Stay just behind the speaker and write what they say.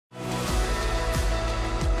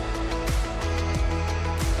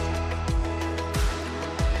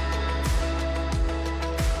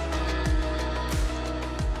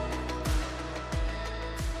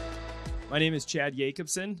My name is Chad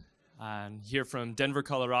Yakobson. I'm here from Denver,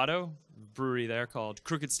 Colorado, a brewery there called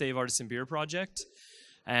Crooked Stave Artisan Beer Project.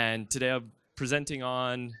 And today I'm presenting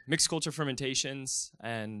on mixed culture fermentations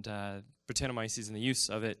and Brettanomyces and the use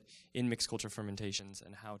of it in mixed culture fermentations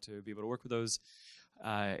and how to be able to work with those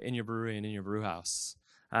in your brewery and in your brew house.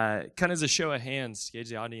 Kind of as a show of hands to gauge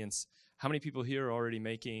the audience, how many people here are already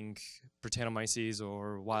making Brettanomyces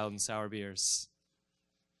or wild and sour beers?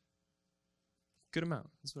 Good amount,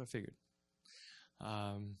 that's what I figured.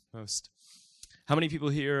 Most. How many people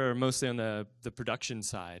here are mostly on the production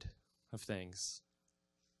side of things?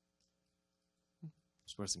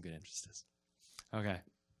 That's where some good interest is. Okay.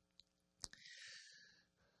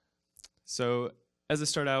 So as I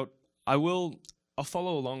start out, I'll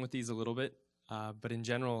follow along with these a little bit, but in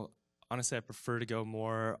general, honestly, I prefer to go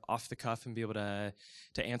more off the cuff and be able to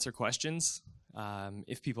answer questions.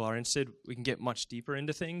 If people are interested, we can get much deeper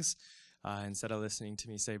into things. Instead of listening to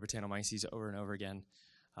me say Brettanomyces over and over again.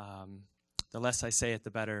 The less I say it,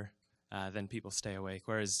 the better, then people stay awake.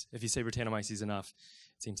 Whereas if you say Brettanomyces enough,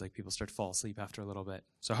 it seems like people start to fall asleep after a little bit.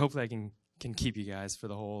 So hopefully I can keep you guys for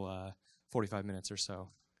the whole 45 minutes or so.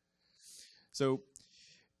 So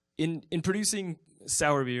in producing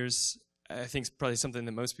sour beers, I think probably something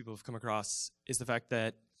that most people have come across is the fact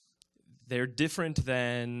that they're different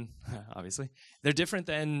than, obviously, they're different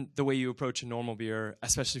than the way you approach a normal beer,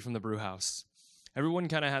 especially from the brew house. Everyone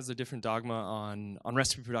kind of has a different dogma on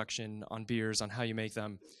recipe production, on beers, on how you make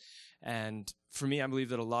them. And for me, I believe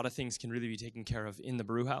that a lot of things can really be taken care of in the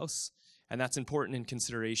brew house. And that's important in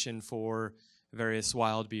consideration for various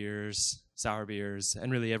wild beers, sour beers,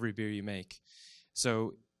 and really every beer you make.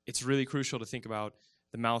 So it's really crucial to think about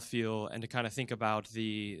the mouthfeel and to kind of think about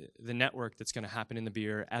the network that's going to happen in the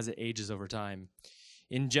beer as it ages over time.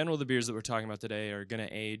 In general, the beers that we're talking about today are going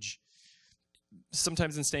to age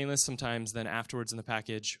sometimes in stainless, sometimes then afterwards in the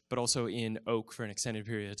package, but also in oak for an extended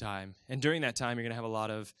period of time. And during that time, you're going to have a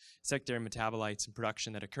lot of secondary metabolites and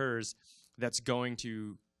production that occurs that's going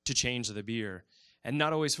to change the beer, and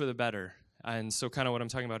not always for the better. And so kind of what I'm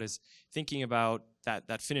talking about is thinking about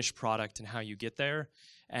that finished product and how you get there,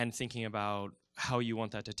 and thinking about how you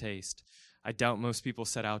want that to taste. I doubt most people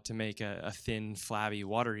set out to make a thin, flabby,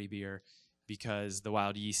 watery beer because the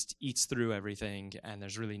wild yeast eats through everything and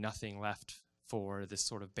there's really nothing left for this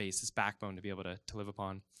sort of base, this backbone to be able to live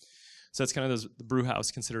upon. So that's kind of those the brew house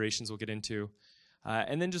considerations we'll get into.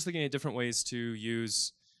 And then just looking at different ways to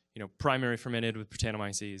use, primary fermented with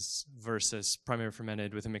Brettanomyces versus primary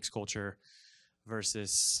fermented with a mixed culture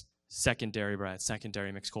versus secondary Brett,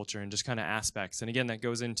 secondary mixed culture, and just kind of aspects. And again, that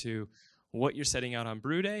goes into what you're setting out on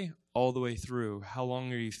brew day all the way through. How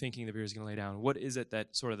long are you thinking the beer is going to lay down? What is it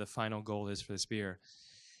that sort of the final goal is for this beer?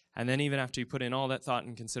 And then even after you put in all that thought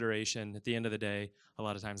and consideration, at the end of the day, a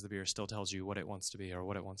lot of times the beer still tells you what it wants to be or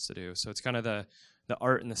what it wants to do. So it's kind of the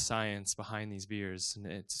art and the science behind these beers. And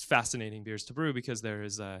it's fascinating beers to brew because there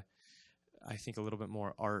is, I think, a little bit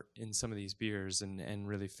more art in some of these beers and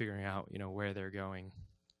really figuring out, where they're going.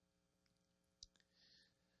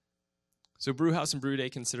 So brew house and brew day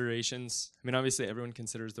considerations. I mean, obviously everyone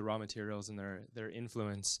considers the raw materials and their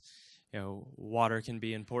influence. Water can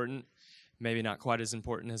be important. Maybe not quite as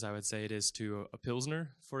important as I would say it is to a Pilsner,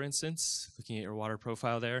 for instance, looking at your water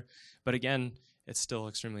profile there. But again, it's still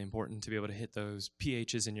extremely important to be able to hit those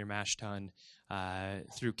pHs in your mash tun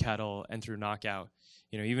through kettle and through knockout.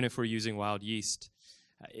 Even if we're using wild yeast,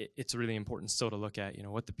 it's really important still to look at,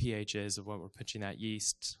 what the pH is of what we're pitching that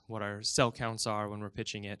yeast, what our cell counts are when we're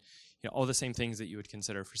pitching it, all the same things that you would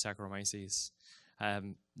consider for Saccharomyces.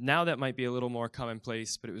 Now that might be a little more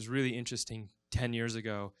commonplace, but it was really interesting 10 years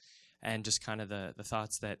ago, and just kind of the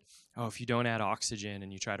thoughts that, if you don't add oxygen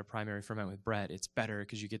and you try to primary ferment with Brett, it's better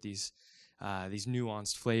because you get these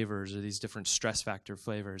nuanced flavors or these different stress factor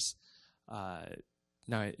flavors.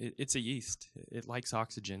 No, it's a yeast. It likes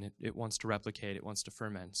oxygen. It wants to replicate. It wants to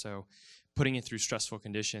ferment. So putting it through stressful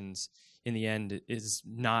conditions in the end is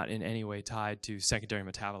not in any way tied to secondary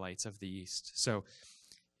metabolites of the yeast. So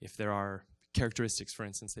if there are characteristics, for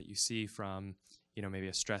instance, that you see from maybe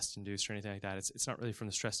a stress-induced or anything like that, it's not really from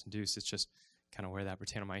the stress-induced. It's just kind of where that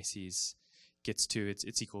Brettanomyces gets to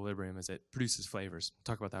its equilibrium as it produces flavors. We'll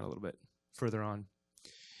talk about that a little bit further on.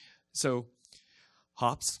 So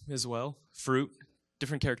hops as well, fruit,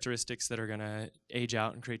 different characteristics that are going to age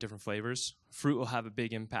out and create different flavors. Fruit will have a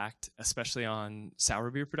big impact, especially on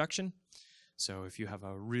sour beer production. So if you have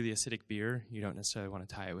a really acidic beer, you don't necessarily want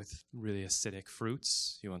to tie it with really acidic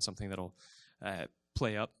fruits. You want something that'll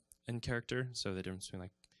play up in character, so the difference between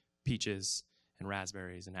like peaches and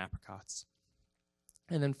raspberries and apricots.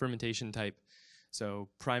 And then fermentation type, so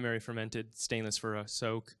primary fermented, stainless for a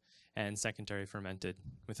soak, and secondary fermented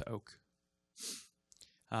with oak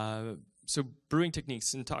So brewing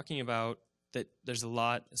techniques, and talking about that, there's a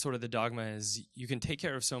lot, sort of the dogma is you can take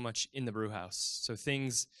care of so much in the brew house. So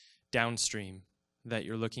things downstream that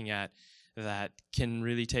you're looking at that can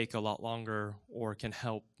really take a lot longer, or can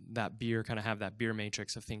help that beer kind of have that beer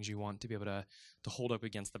matrix of things you want to be able to hold up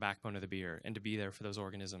against the backbone of the beer and to be there for those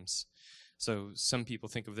organisms. So some people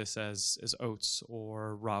think of this as oats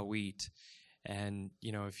or raw wheat. And,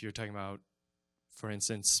 you know, if you're talking about, for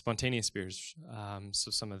instance, spontaneous beers,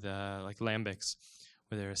 so some of the like lambics,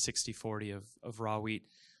 where they're a 60-40 of raw wheat,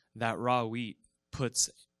 that raw wheat puts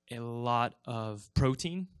a lot of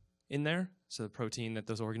protein in there. So the protein that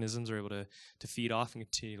those organisms are able to feed off and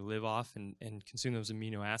continue to live off and consume those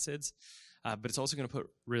amino acids. But it's also going to put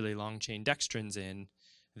really long-chain dextrins in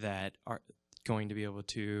that are going to be able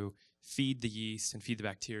to feed the yeast and feed the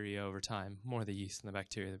bacteria over time. More the yeast than the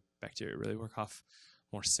bacteria. The bacteria really work off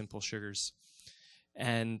more simple sugars.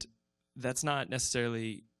 And that's not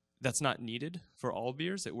needed for all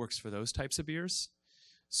beers. It works for those types of beers.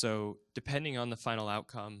 So depending on the final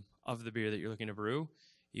outcome of the beer that you're looking to brew,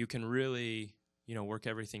 you can really, you know, work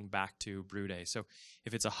everything back to brew day. So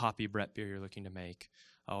if it's a hoppy Brett beer you're looking to make,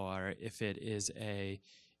 or if it is a,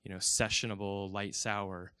 you know, sessionable light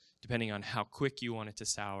sour, depending on how quick you want it to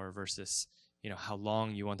sour versus, you know, how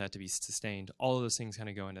long you want that to be sustained, all of those things kind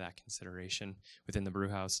of go into that consideration within the brew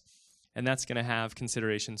house. And that's going to have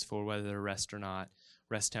considerations for whether they're rest or not,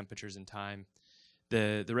 rest temperatures and time.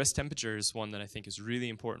 The rest temperature is one that I think is really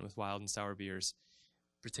important with wild and sour beers.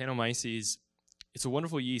 Brettanomyces, it's a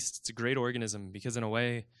wonderful yeast. It's a great organism because in a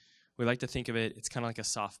way, we like to think of it, it's kind of like a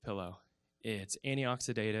soft pillow. It's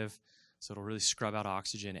antioxidative, so it'll really scrub out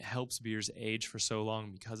oxygen. It helps beers age for so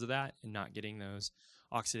long because of that and not getting those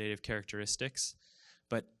oxidative characteristics.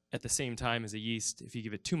 But at the same time as a yeast, if you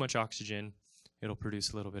give it too much oxygen, it'll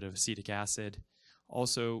produce a little bit of acetic acid.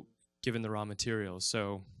 Also, given the raw materials.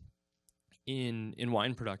 So in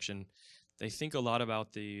wine production, they think a lot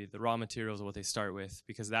about the raw materials of what they start with,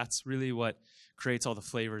 because that's really what creates all the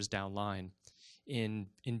flavors down line. In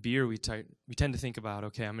beer, we tend to think about,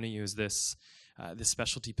 okay, I'm going to use this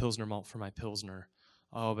specialty Pilsner malt for my Pilsner.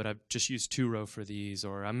 Oh, but I've just used 2-row for these,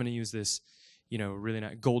 or I'm going to use this, you know, really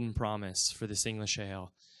nice Golden Promise for this English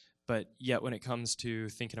ale. But yet, when it comes to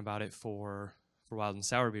thinking about it for wild and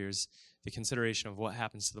sour beers, the consideration of what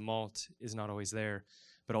happens to the malt is not always there,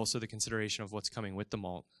 but also the consideration of what's coming with the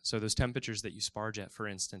malt. So those temperatures that you sparge at, for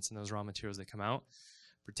instance, and those raw materials that come out,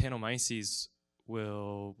 Brettanomyces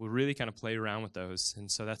will really kind of play around with those.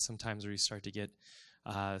 And so that's sometimes where you start to get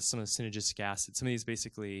some of the synergistic acid, some of these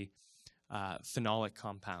basically phenolic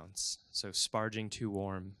compounds, so sparging too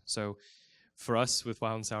warm. So for us with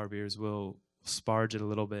wild and sour beers, we'll sparge it a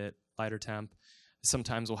little bit lighter temp.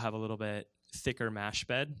 Sometimes we'll have a little bit thicker mash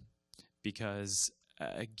bed because,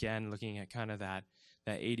 again, looking at kind of that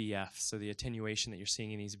ADF, so the attenuation that you're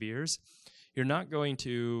seeing in these beers, you're not going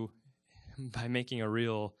to, by making a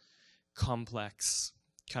real complex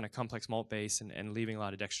malt base and leaving a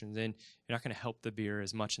lot of dextrins in, you're not going to help the beer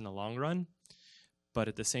as much in the long run, but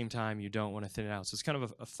at the same time, you don't want to thin it out. So it's kind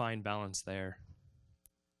of a fine balance there.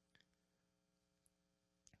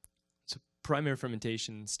 So primary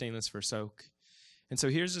fermentation, stainless for soak. And so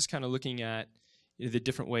here's just kind of looking at the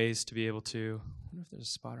different ways to be able to, I wonder if there's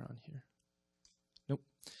a spotter on here. Nope.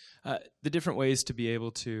 The different ways to be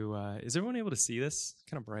able to, is everyone able to see this?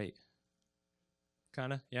 Kind of bright.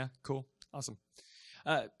 Kind of, yeah, cool, awesome.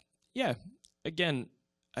 Yeah, again,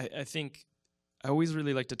 I think I always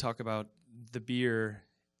really like to talk about the beer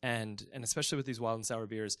and especially with these wild and sour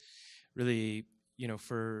beers, really, you know,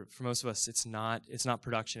 for most of us, it's not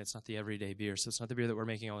production, it's not the everyday beer. So it's not the beer that we're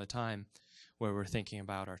making all the time where we're thinking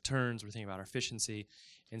about our turns, we're thinking about our efficiency.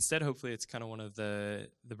 Instead, hopefully, it's kind of one of the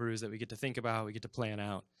brews that we get to think about, we get to plan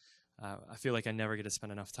out. I feel like I never get to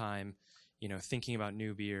spend enough time, you know, thinking about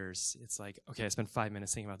new beers. It's like, okay, I spend 5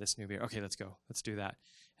 minutes thinking about this new beer. Okay, let's go. Let's do that.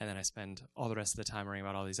 And then I spend all the rest of the time worrying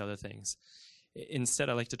about all these other things. Instead,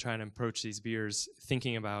 I like to try and approach these beers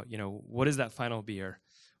thinking about, you know, what is that final beer?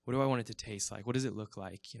 What do I want it to taste like? What does it look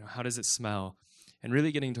like? You know, how does it smell? And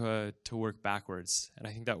really getting to work backwards. And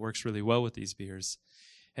I think that works really well with these beers.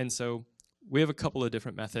 And so we have a couple of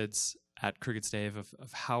different methods at Crooked Stave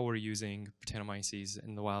of how we're using Brettanomyces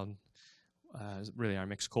in the wild, really our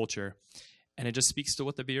mixed culture. And it just speaks to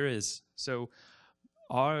what the beer is. So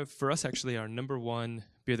for us, actually, our number one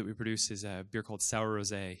beer that we produce is a beer called Sour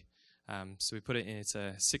Rosé. So we put it in, it's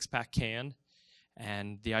a 6-pack can.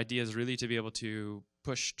 And the idea is really to be able to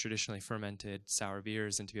push traditionally fermented sour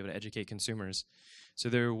beers and to be able to educate consumers. So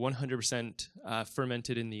they're 100%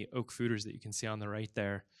 fermented in the oak foeders that you can see on the right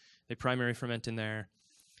there. They primary ferment in there.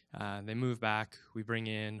 They move back. We bring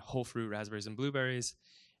in whole fruit raspberries and blueberries.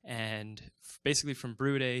 And basically from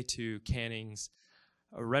brew day to cannings,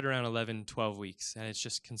 right around 11, 12 weeks. And it's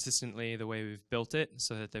just consistently the way we've built it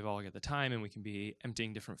so that they've all got the time and we can be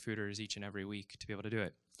emptying different fooders each and every week to be able to do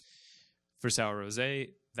it. For sour rosé,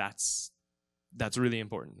 that's really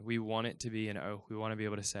important. We want it to be an oak. We want to be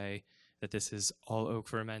able to say that this is all oak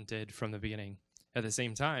fermented from the beginning. At the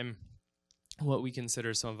same time, what we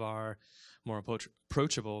consider some of our more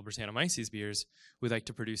approachable Brettanomyces beers, we like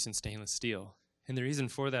to produce in stainless steel. And the reason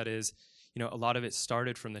for that is, a lot of it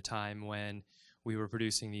started from the time when we were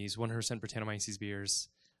producing these 100% Brettanomyces beers.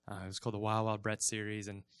 It was called the Wild Wild Brett series.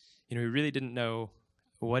 And, we really didn't know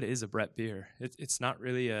what is a Brett beer. It's not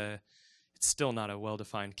really it's still not a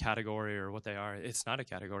well-defined category or what they are. It's not a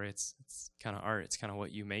category. It's kind of art. It's kind of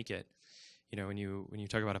what you make it. When you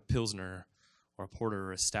talk about a Pilsner or a porter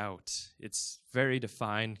or a stout, it's very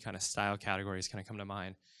defined kind of style categories kind of come to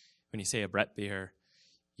mind. When you say a Brett beer,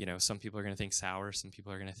 some people are going to think sour, some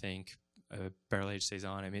people are going to think barrel-aged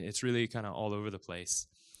saison. I mean, it's really kind of all over the place.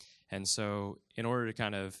 And so in order to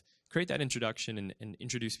kind of create that introduction and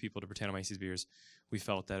introduce people to Brettanomyces beers, we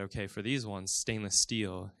felt that, okay, for these ones, stainless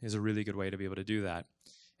steel is a really good way to be able to do that.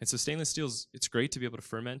 And so stainless steel, it's great to be able to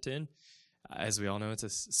ferment in. As we all know, it's a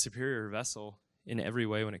superior vessel in every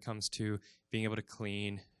way when it comes to being able to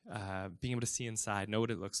clean, being able to see inside, know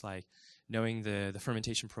what it looks like, knowing the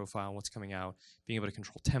fermentation profile and what's coming out, being able to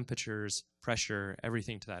control temperatures, pressure,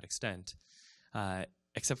 everything to that extent.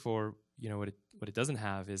 Except for, what it doesn't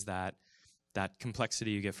have is that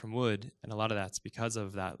complexity you get from wood, and a lot of that's because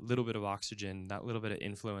of that little bit of oxygen, that little bit of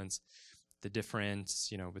influence, the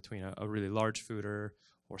difference, between a really large fooder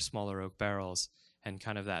or smaller oak barrels, and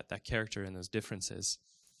kind of that character and those differences.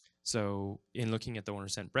 So in looking at the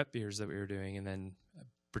 100% Brett beers that we were doing, and then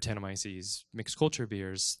Brettanomyces mixed culture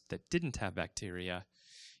beers that didn't have bacteria,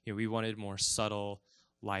 we wanted more subtle,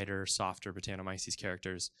 lighter, softer Brettanomyces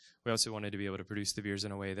characters. We also wanted to be able to produce the beers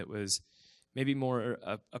in a way that was maybe more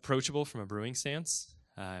approachable from a brewing stance.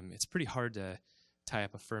 It's pretty hard to tie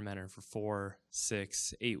up a fermenter for 4,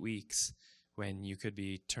 6, 8 weeks when you could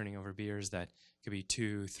be turning over beers that could be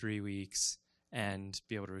 2, 3 weeks and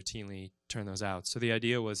be able to routinely turn those out. So the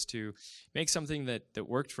idea was to make something that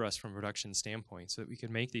worked for us from a production standpoint so that we could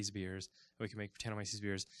make these beers, we could make Brettanomyces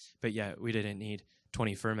beers, but yet we didn't need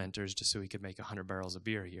 20 fermenters just so we could make 100 barrels of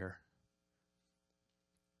beer a year.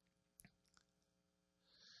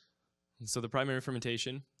 And so the primary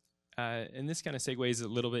fermentation, and this kind of segues a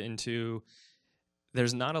little bit into,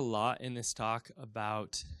 there's not a lot in this talk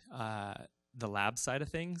about the lab side of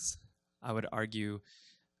things. I would argue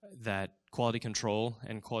that quality control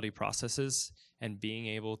and quality processes and being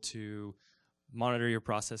able to monitor your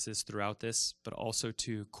processes throughout this, but also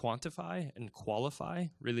to quantify and qualify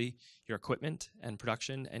really your equipment and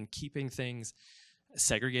production and keeping things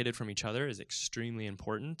segregated from each other is extremely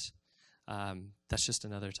important. That's just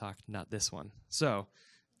another talk, not this one. So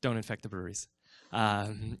don't infect the breweries.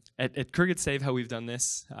 At Crooked Stave, how we've done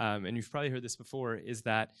this, and you've probably heard this before, is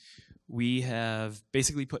that we have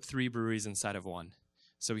basically put 3 breweries inside of one.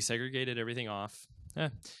 So we segregated everything off.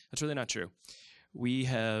 That's really not true. We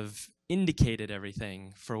have indicated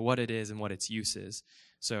everything for what it is and what its use is.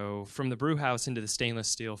 So from the brew house into the stainless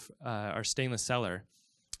steel, our stainless cellar,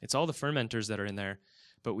 it's all the fermenters that are in there,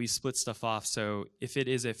 but we split stuff off. So if it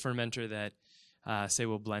is a fermenter that, say,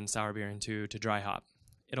 we'll blend sour beer into dry hop,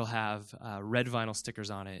 it'll have red vinyl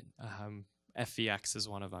stickers on it. FVX is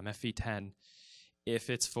one of them, FV10.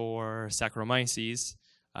 If it's for Saccharomyces,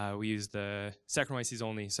 we use the Saccharomyces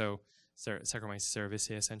only, so Saccharomyces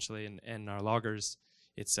cerevisiae essentially, and our lagers,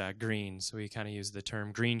 it's green. So we kind of use the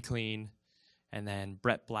term green clean, and then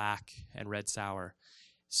Brett black and red sour.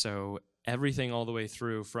 So everything all the way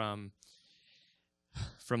through from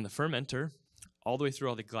the fermenter, all the way through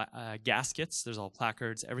all the gaskets, there's all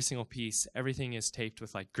placards, every single piece, everything is taped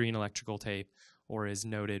with like green electrical tape or is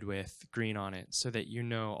noted with green on it so that you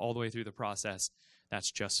know all the way through the process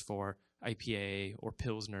that's just for IPA or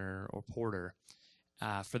Pilsner or Porter.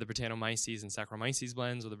 For the Brettanomyces and Saccharomyces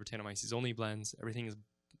blends or the Brettanomyces only blends, everything is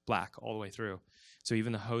black all the way through. So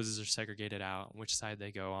even the hoses are segregated out, which side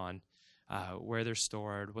they go on, where they're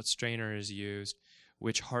stored, what strainer is used,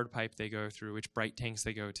 which hard pipe they go through, which bright tanks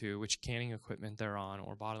they go to, which canning equipment they're on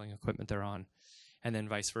or bottling equipment they're on, and then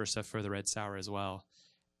vice versa for the red sour as well.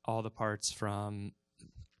 All the parts from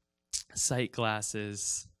sight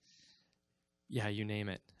glasses, yeah, you name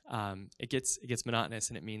it. It gets monotonous,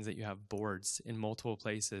 and it means that you have boards in multiple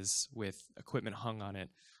places with equipment hung on it,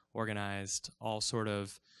 organized, all sort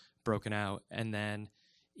of broken out, and then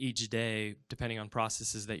each day, depending on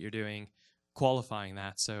processes that you're doing, qualifying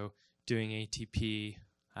that. So doing ATP,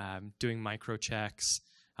 doing micro checks.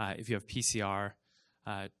 If you have PCR,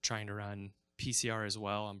 trying to run PCR as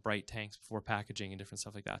well on bright tanks before packaging and different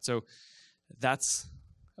stuff like that. So that's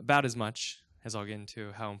about as much as I'll get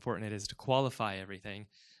into how important it is to qualify everything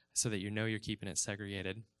so that you know you're keeping it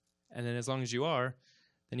segregated. And then as long as you are,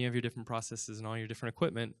 then you have your different processes and all your different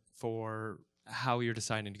equipment for how you're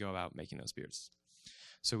deciding to go about making those beers.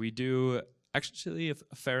 So we do actually a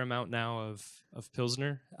fair amount now of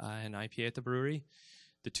Pilsner and IPA at the brewery.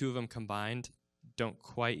 The two of them combined don't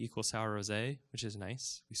quite equal sour rosé, which is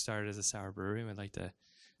nice. We started as a sour brewery, and we'd like to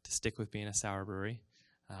stick with being a sour brewery.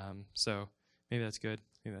 So maybe that's good,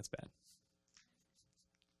 maybe that's bad.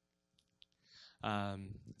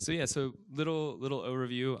 So little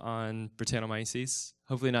overview on Brettanomyces.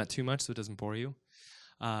 Hopefully not too much so it doesn't bore you.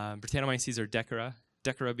 Brettanomyces are Decera.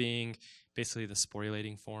 Decera being basically the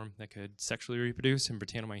sporulating form that could sexually reproduce, and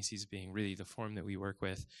Brettanomyces being really the form that we work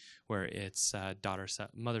with, where it's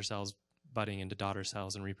mother cells budding into daughter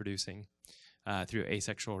cells and reproducing through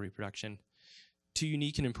asexual reproduction. Two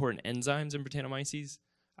unique and important enzymes in Brettanomyces,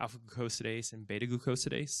 alpha-glucosidase and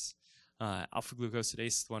beta-glucosidase. Alpha-glucosidase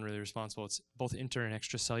is the one really responsible. It's both inter and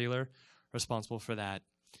extracellular, responsible for that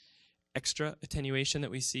extra attenuation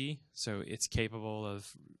that we see. So it's capable of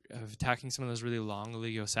attacking some of those really long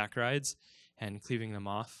oligosaccharides and cleaving them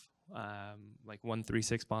off, like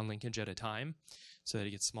 1,3,6 bond linkage at a time, so that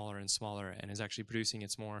it gets smaller and smaller and is actually producing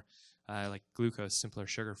its more like glucose, simpler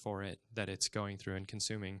sugar for it that it's going through and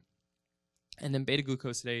consuming. And then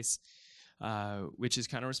beta-glucosidase, which is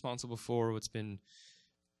kind of responsible for what's been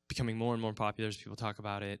becoming more and more popular as people talk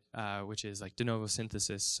about it, which is like de novo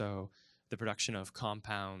synthesis, so the production of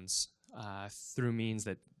compounds through means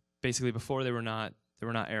that basically before they were not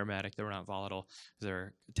aromatic, they were not volatile,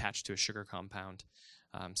 they're attached to a sugar compound.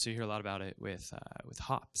 So you hear a lot about it with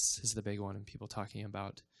hops is the big one, and people talking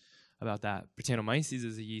about that. Brettanomyces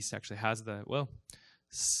as a yeast actually has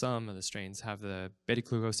some of the strains have the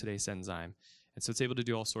beta-glucosidase enzyme, and so it's able to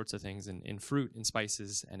do all sorts of things in fruit, in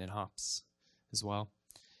spices, and in hops as well.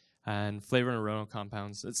 And flavor and aroma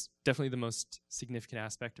compounds, it's definitely the most significant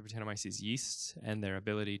aspect of Brettanomyces yeast and their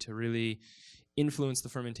ability to really influence the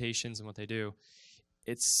fermentations and what they do.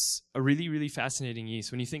 It's a really, really fascinating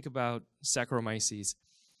yeast. When you think about Saccharomyces,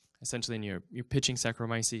 essentially in you're pitching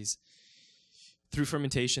Saccharomyces through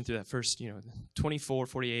fermentation, through that first 24,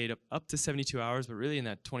 48, up to 72 hours, but really in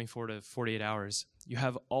that 24 to 48 hours, you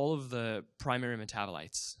have all of the primary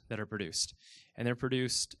metabolites that are produced. And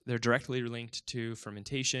they're directly linked to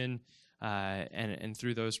fermentation and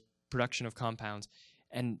through those production of compounds.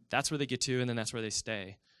 And that's where they get to, and then that's where they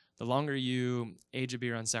stay. The longer you age a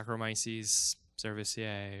beer on Saccharomyces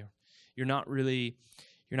cerevisiae, you're not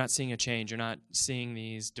seeing a change. You're not seeing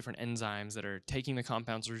these different enzymes that are taking the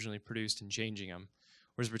compounds originally produced and changing them.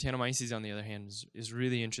 Whereas Brettanomyces, on the other hand, is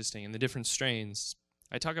really interesting. And the different strains,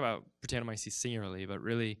 I talk about Brettanomyces singularly, but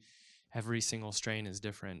really every single strain is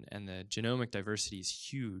different, and the genomic diversity is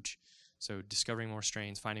huge. So discovering more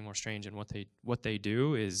strains, finding more strains, and what they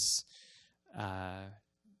do is, kind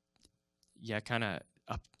of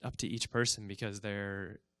up to each person, because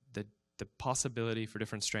they're the possibility for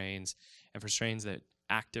different strains and for strains that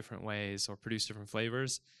act different ways or produce different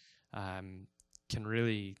flavors can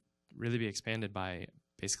really be expanded by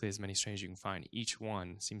basically as many strains you can find. Each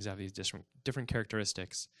one seems to have these different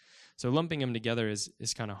characteristics. So lumping them together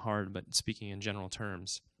is kind of hard, but speaking in general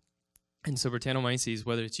terms. And so Brettanomyces,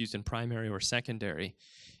 whether it's used in primary or secondary,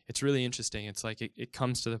 it's really interesting. It's like it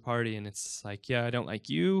comes to the party and it's like, yeah, I don't like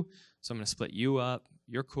you, so I'm going to split you up.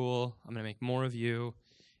 You're cool. I'm going to make more of you.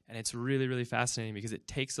 And it's really, really fascinating because it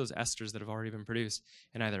takes those esters that have already been produced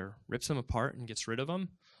and either rips them apart and gets rid of them,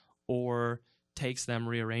 or takes them,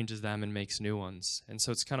 rearranges them, and makes new ones. And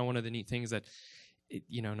so it's kind of one of the neat things that,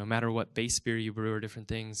 no matter what base beer you brew or different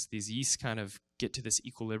things, these yeasts kind of get to this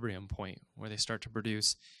equilibrium point where they start to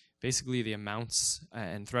produce basically the amounts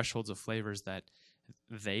and thresholds of flavors that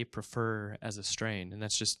they prefer as a strain. And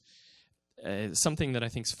that's just something that I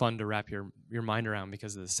think is fun to wrap your mind around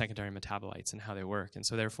because of the secondary metabolites and how they work. And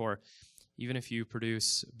so therefore, even if you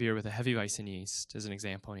produce beer with a Hefeweizen yeast, as an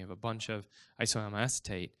example, and you have a bunch of isoamyl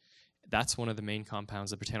acetate, that's one of the main compounds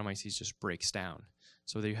that Brettanomyces just breaks down.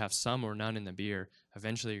 So whether you have some or none in the beer,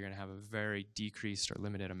 eventually you're going to have a very decreased or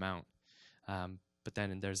limited amount. But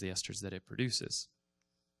then there's the esters that it produces.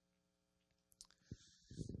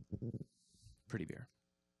 Pretty beer.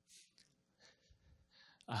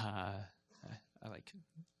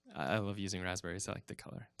 I love using raspberries. I like the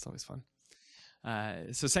color. It's always fun.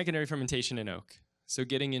 So secondary fermentation in oak. So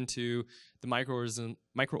getting into the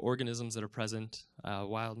microorganisms that are present,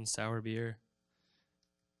 wild and sour beer.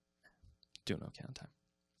 Doing okay on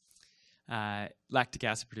lactic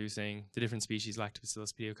acid producing, the different species,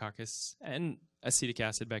 Lactobacillus pediococcus, and acetic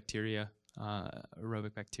acid bacteria,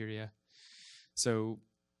 aerobic bacteria. So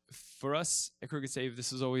for us at Crooked Stave,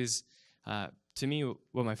 this was always, to me,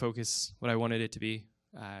 what my focus, what I wanted it to be.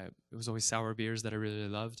 It was always sour beers that I really, really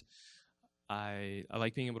loved. I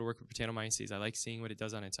like being able to work with Brettanomyces. I like seeing what it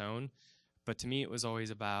does on its own. But to me, it was always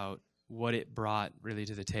about what it brought really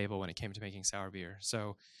to the table when it came to making sour beer.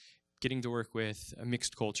 So getting to work with a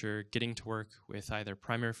mixed culture, getting to work with either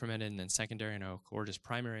primary fermented and then secondary in oak, or just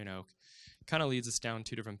primary in oak, kind of leads us down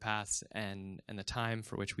two different paths and the time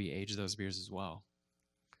for which we age those beers as well.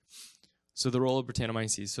 So the role of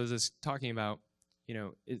Brettanomyces. So this is talking about,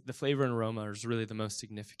 the flavor and aroma is really the most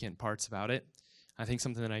significant parts about it. I think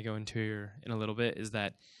something that I go into here in a little bit is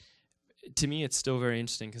that, to me, it's still very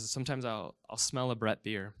interesting because sometimes I'll smell a Brett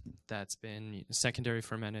beer that's been secondary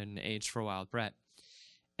fermented and aged for a while with Brett,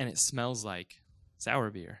 and it smells like sour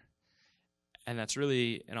beer. And that's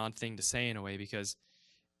really an odd thing to say in a way, because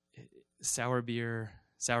sour beer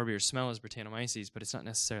smell is Brettanomyces, but it's not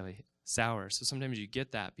necessarily sour. So sometimes you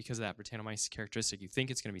get that because of that Brettanomyces characteristic. You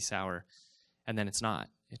think it's going to be sour, and then it's not.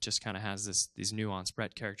 It just kind of has these nuanced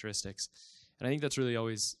Brett characteristics. And I think that's really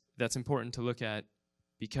that's important to look at,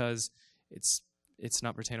 because it's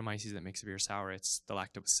not Brettanomyces that makes a beer sour. It's the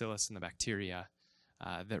lactobacillus and the bacteria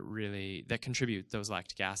that contribute those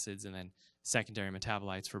lactic acids and then secondary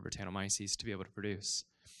metabolites for Brettanomyces to be able to produce.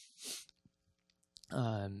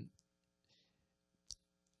 I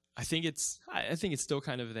think it's still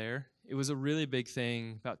kind of there. It was a really big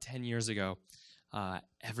thing about 10 years ago.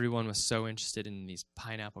 Everyone was so interested in these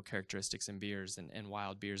pineapple characteristics in beers and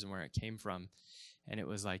wild beers and where it came from. And it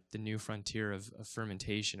was like the new frontier of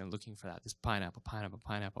fermentation and looking for this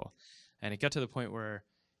pineapple. And it got to the point where,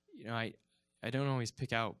 I don't always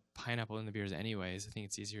pick out pineapple in the beers anyways. I think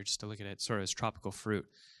it's easier just to look at it sort of as tropical fruit.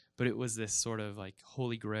 But it was this sort of like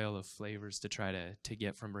holy grail of flavors to try to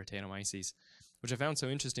get from Brettanomyces, which I found so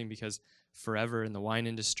interesting because forever in the wine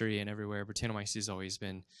industry and everywhere, Brettanomyces has always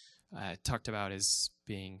been talked about as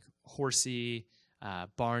being horsey,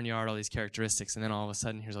 barnyard, all these characteristics, and then all of a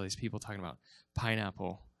sudden here's all these people talking about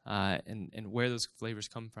pineapple and where those flavors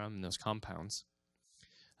come from and those compounds.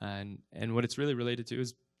 And what it's really related to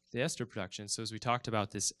is the ester production. So as we talked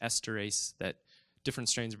about, this esterase that different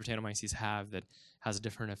strains of Brettanomyces have that has a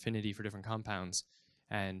different affinity for different compounds,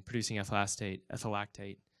 and producing ethyl acetate, ethyl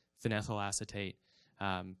lactate, phenethyl acetate.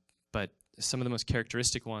 But some of the most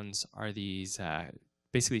characteristic ones are these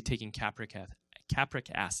basically taking capric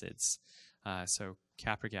acids. So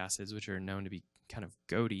capric acids, which are known to be kind of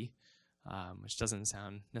goaty, which doesn't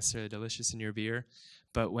sound necessarily delicious in your beer.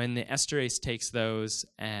 But when the esterase takes those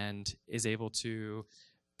and is able to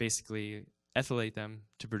basically ethylate them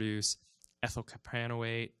to produce ethyl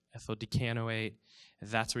capranoate, ethyl decanoate,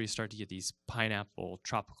 that's where you start to get these pineapple,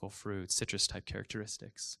 tropical fruit, citrus type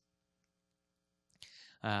characteristics.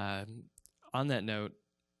 On that note,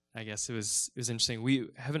 I guess it was interesting. We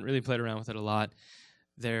haven't really played around with it a lot.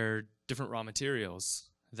 There are different raw materials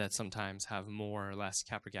that sometimes have more or less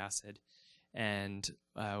capric acid, and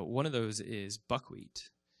one of those is buckwheat.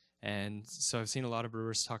 And so I've seen a lot of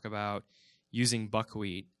brewers talk about using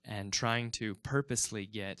buckwheat and trying to purposely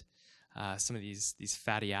get some of these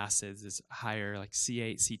fatty acids, this higher like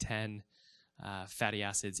C8, C10 fatty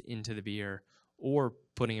acids into the beer, or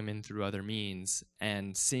putting them in through other means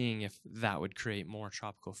and seeing if that would create more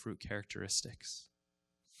tropical fruit characteristics.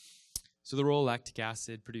 So the role of lactic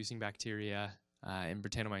acid producing bacteria in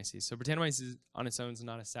Brettanomyces. So Brettanomyces on its own is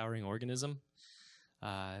not a souring organism.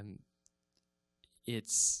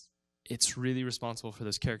 It's really responsible for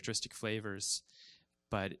those characteristic flavors,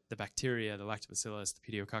 but the bacteria, the lactobacillus, the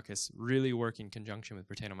pediococcus, really work in conjunction with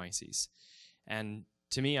Brettanomyces. And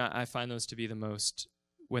to me, I find those to be the most,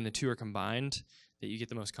 when the two are combined, that you get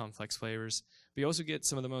the most complex flavors, but you also get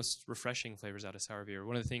some of the most refreshing flavors out of sour beer.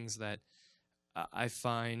 One of the things that I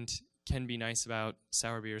find can be nice about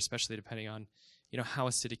sour beer, especially depending on how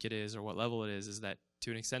acidic it is or what level it is that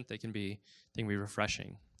to an extent they can be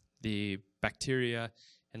refreshing. The bacteria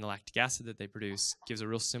and the lactic acid that they produce gives a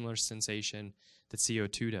real similar sensation that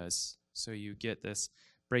CO2 does. So you get this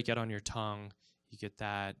breakout on your tongue, you get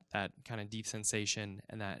that kind of deep sensation,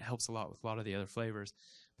 and that helps a lot with a lot of the other flavors,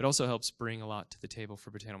 but also helps bring a lot to the table for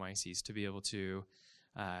Brettanomyces to be able to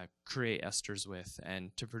create esters with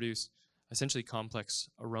and to produce essentially complex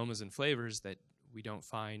aromas and flavors that we don't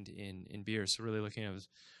find in beer. So really looking at it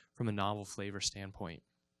from a novel flavor standpoint.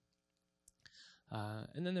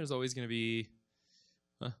 And then there's always going to be,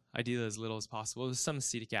 ideally as little as possible, there's some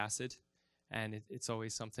acetic acid, and it's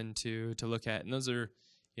always something to look at. And those are,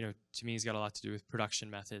 to me has got a lot to do with production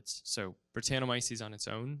methods. So Brettanomyces on its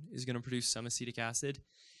own is going to produce some acetic acid,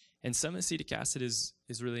 and some acetic acid is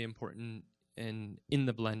really important in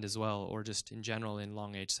the blend as well, or just in general in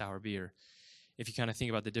long-aged sour beer. If you kind of think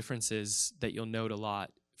about the differences that you'll note a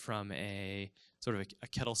lot from a sort of a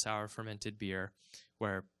kettle sour fermented beer,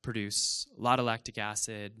 where produce a lot of lactic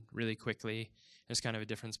acid really quickly. There's kind of a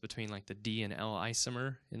difference between like the D and L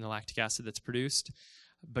isomer in the lactic acid that's produced,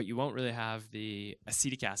 but you won't really have the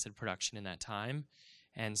acetic acid production in that time.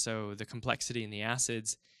 And so the complexity in the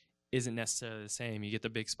acids isn't necessarily the same. You get the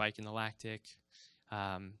big spike in the lactic.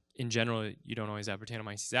 In general, you don't always have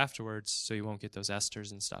Brettanomyces afterwards, so you won't get those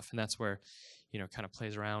esters and stuff. And that's where, kind of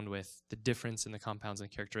plays around with the difference in the compounds and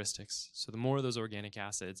characteristics. So the more of those organic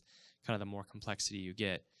acids, kind of the more complexity you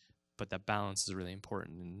get. But that balance is really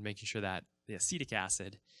important, and making sure that the acetic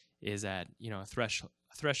acid is at, a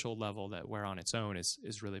threshold level that where on its own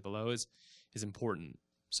is really below is important.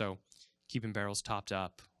 So keeping barrels topped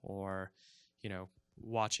up, or,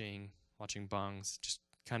 watching bungs, just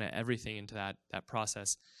kind of everything into that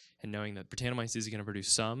process, and knowing that Brettanomyces is going to produce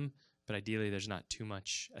some, but ideally there's not too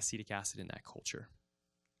much acetic acid in that culture.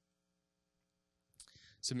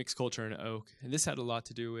 So mixed culture in oak, and this had a lot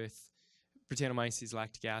to do with Brettanomyces,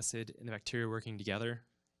 lactic acid, and the bacteria working together.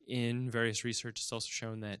 In various research, it's also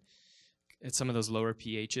shown that at some of those lower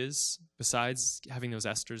pHs, besides having those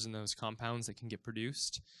esters and those compounds that can get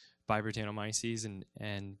produced by Brettanomyces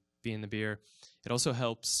and be in the beer, it also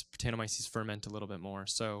helps Brettanomyces ferment a little bit more.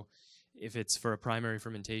 So if it's for a primary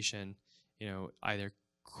fermentation, either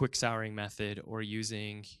quick souring method or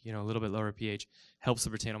using, a little bit lower pH helps the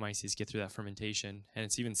Brettanomyces get through that fermentation. And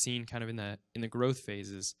it's even seen kind of in the growth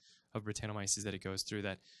phases of Brettanomyces that it goes through,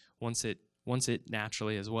 that once it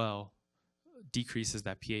naturally as well decreases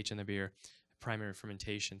that pH in the beer, primary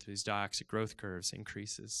fermentation through these dioxic growth curves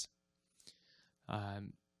increases.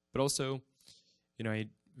 But also,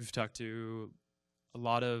 we've talked to a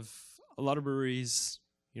lot of breweries,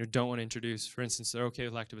 don't want to introduce, for instance, they're okay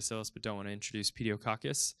with lactobacillus, but don't want to introduce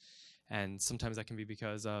pediococcus. And sometimes that can be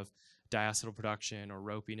because of diacetyl production or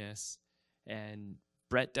ropiness. And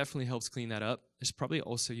Brett definitely helps clean that up. There's probably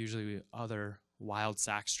also usually other wild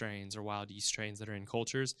sac strains or wild yeast strains that are in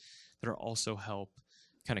cultures that are also help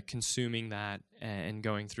kind of consuming that and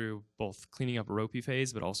going through both cleaning up a ropey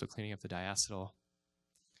phase, but also cleaning up the diacetyl.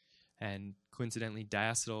 And coincidentally,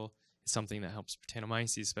 diacetyl is something that helps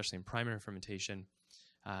Brettanomyces, especially in primary fermentation,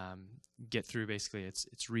 get through basically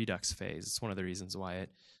its redux phase. It's one of the reasons why it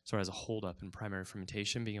sort of has a hold up in primary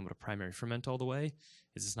fermentation. Being able to primary ferment all the way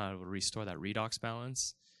is it's not able to restore that redox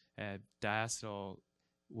balance. Diacetyl,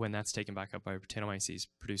 when that's taken back up by Brettanomyces,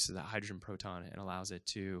 produces that hydrogen proton and allows it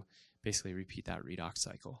to basically repeat that redox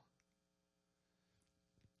cycle.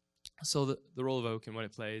 So the role of oak and what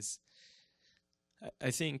it plays,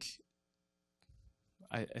 I think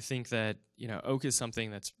that, oak is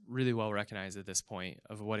something that's really well recognized at this point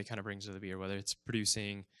of what it kind of brings to the beer, whether it's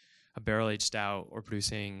producing a barrel-aged stout or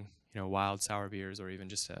producing, wild sour beers, or even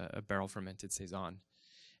just a barrel-fermented saison.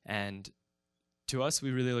 And to us, we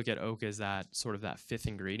really look at oak as that sort of that fifth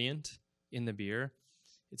ingredient in the beer.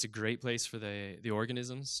 It's a great place for the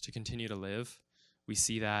organisms to continue to live. We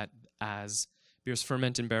see that as beers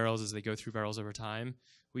ferment in barrels as they go through barrels over time.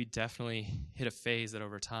 We definitely hit a phase that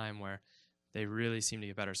over time where they really seem to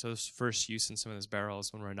get better. So those first use in some of those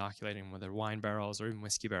barrels, when we're inoculating them, whether wine barrels or even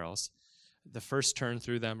whiskey barrels, the first turn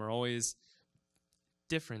through them are always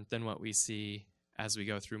different than what we see as we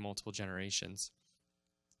go through multiple generations.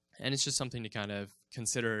 And it's just something to kind of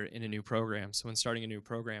consider in a new program. So when starting a new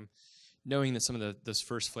program, knowing that some of those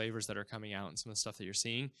first flavors that are coming out and some of the stuff that you're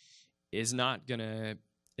seeing is not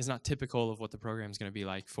typical of what the program is going to be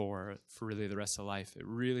like for really the rest of life. It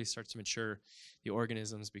really starts to mature. The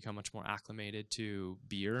organisms become much more acclimated to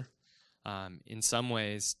beer, in some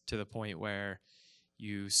ways to the point where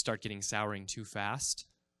you start getting souring too fast.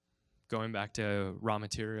 Going back to raw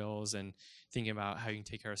materials and thinking about how you can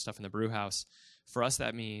take care of stuff in the brew house, for us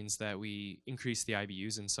that means that we increase the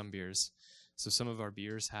IBUs in some beers. So some of our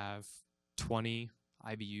beers have 20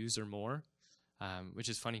 IBUs or more, which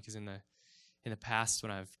is funny because in the past,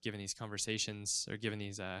 when I've given these conversations or given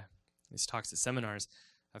these talks at seminars,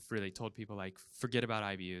 I've really told people, like, forget about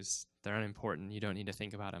IBUs. They're unimportant. You don't need to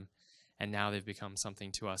think about them. And now they've become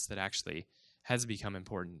something to us that actually has become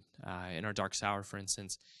important. In our dark sour, for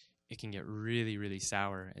instance, it can get really, really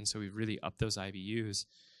sour. And so we've really upped those IBUs.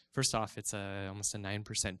 First off, it's almost a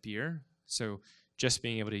 9% beer. So just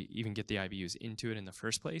being able to even get the IBUs into it in the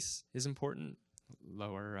first place is important.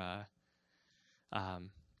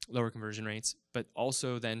 Lower conversion rates, but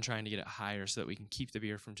also then trying to get it higher so that we can keep the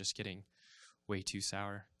beer from just getting way too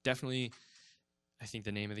sour. Definitely, I think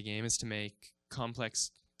the name of the game is to make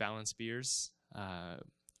complex, balanced beers.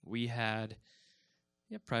 We had,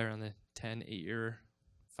 probably around the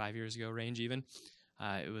 5 years ago range even.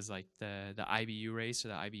 It was like the IBU race or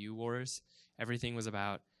the IBU wars. Everything was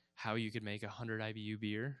about how you could make 100 IBU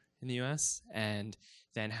beer in the US and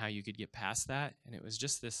then how you could get past that. And it was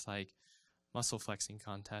just this like muscle flexing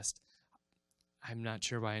contest. I'm not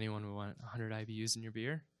sure why anyone would want 100 IBUs in your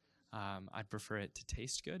beer. I'd prefer it to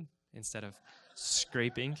taste good instead of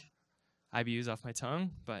scraping IBUs off my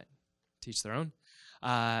tongue, but teach their own.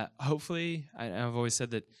 Hopefully, I've always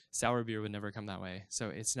said that sour beer would never come that way. So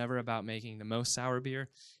it's never about making the most sour beer.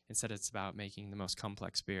 Instead, it's about making the most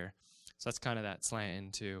complex beer. So that's kind of that slant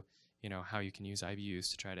into, how you can use IBUs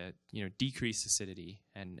to try to, decrease acidity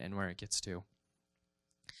and where it gets to.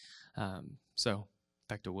 So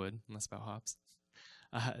back to wood, and less about hops.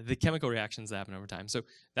 The chemical reactions that happen over time. So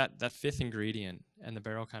that fifth ingredient and the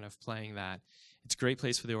barrel kind of playing that, it's a great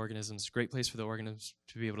place for the organisms, great place for the organisms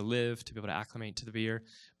to be able to live, to be able to acclimate to the beer.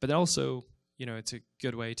 But also, it's a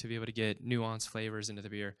good way to be able to get nuanced flavors into the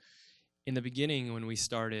beer. In the beginning, when we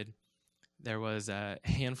started, there was a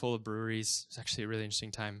handful of breweries. It was actually a really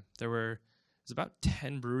interesting time. There was about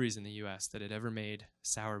 10 breweries in the U.S. that had ever made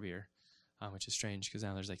sour beer, which is strange because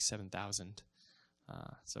now there's like 7,000.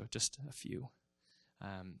 So just a few.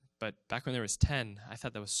 But back when there was 10, I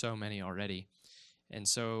thought that was so many already. And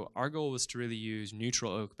so our goal was to really use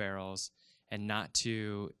neutral oak barrels and not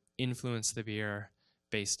to influence the beer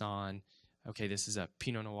based on, okay, this is a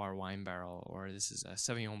Pinot Noir wine barrel or this is a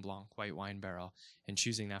Sauvignon Blanc white wine barrel, and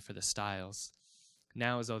choosing that for the styles.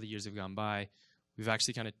 Now, as all the years have gone by, we've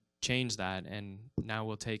actually kind of changed that, and now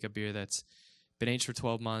we'll take a beer that's been aged for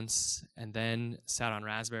 12 months and then sat on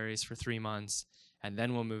raspberries for 3 months, and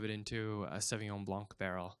then we'll move it into a Sauvignon Blanc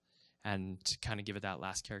barrel and kind of give it that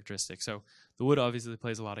last characteristic. So the wood obviously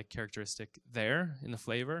plays a lot of characteristic there in the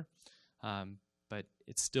flavor, but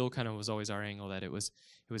it still kind of was always our angle that it was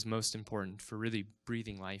most important for really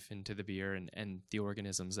breathing life into the beer and the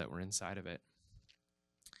organisms that were inside of it.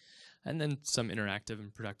 And then some interactive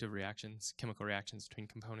and productive reactions, chemical reactions between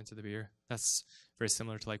components of the beer. That's very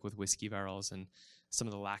similar to like with whiskey barrels, and some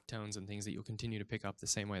of the lactones and things that you'll continue to pick up the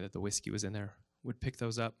same way that the whiskey was in there would pick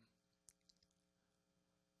those up.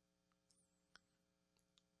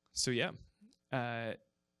 So yeah, I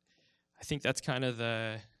think that's kind of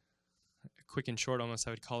the quick and short, almost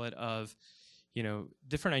I would call it, of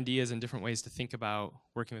different ideas and different ways to think about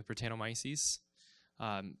working with Brettanomyces.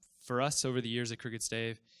 For us over the years at Crooked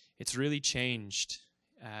Stave, it's really changed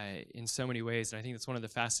in so many ways, and I think that's one of the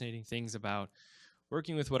fascinating things about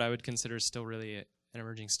working with what I would consider still really an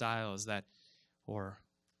emerging style is that, or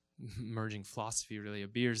emerging philosophy really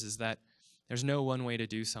of beers, is that there's no one way to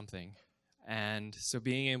do something. And so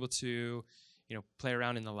being able to, play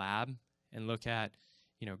around in the lab and look at,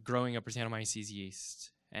 growing a Brettanomyces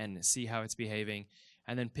yeast and see how it's behaving,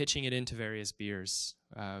 and then pitching it into various beers.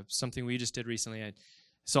 Something we just did recently,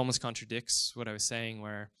 this almost contradicts what I was saying,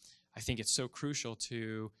 where I think it's so crucial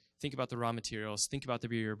to think about the raw materials, think about the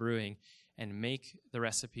beer you're brewing, and make the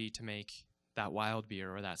recipe to make that wild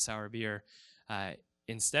beer or that sour beer.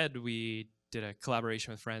 Instead, we did a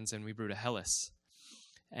collaboration with friends and we brewed a Helles.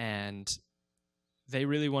 And they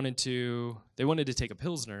really wanted to take a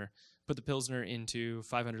Pilsner, put the Pilsner into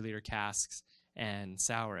 500-liter casks and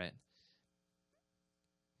sour it.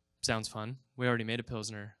 Sounds fun. We already made a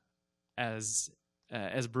Pilsner. As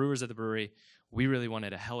brewers at the brewery, we really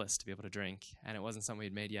wanted a Helles to be able to drink, and it wasn't something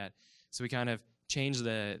we'd made yet. So we kind of changed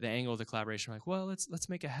the angle of the collaboration. We're like, well, let's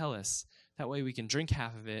make a Helles. That way we can drink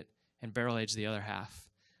half of it and barrel age the other half.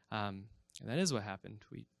 And that is what happened.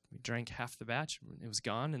 We drank half the batch, it was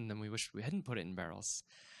gone, and then we wished we hadn't put it in barrels.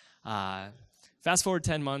 Fast forward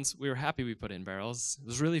 10 months, we were happy we put it in barrels. It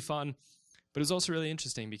was really fun, but it was also really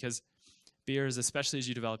interesting because beers, especially as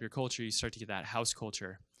you develop your culture, you start to get that house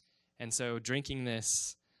culture. And so drinking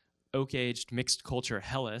this oak-aged mixed culture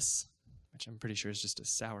Helles, which I'm pretty sure is just a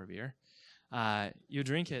sour beer, you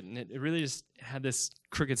drink it, and it really just had this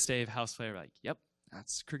Crooked Stave house flavor, like, yep,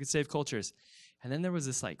 that's Crooked Stave cultures. And then there was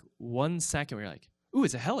this, 1 second where you're like, ooh,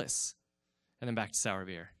 it's a Helles. And then back to sour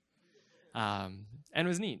beer. And it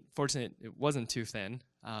was neat. Fortunately, it wasn't too thin,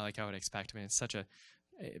 like I would expect. I mean, it's the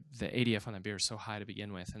ADF on that beer is so high to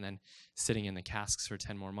begin with, and then sitting in the casks for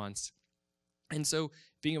 10 more months. And so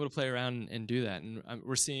being able to play around and do that. And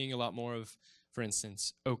we're seeing a lot more of, for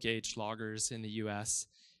instance, oak-aged lagers in the U.S.,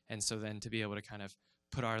 and so then to be able to kind of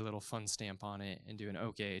put our little fun stamp on it and do an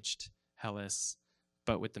oak-aged Helles,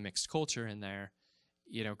 but with the mixed culture in there,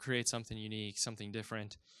 create something unique, something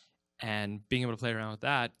different. And being able to play around with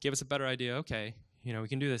that gave us a better idea, okay, we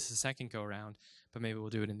can do this a second go around, but maybe we'll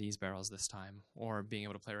do it in these barrels this time, or being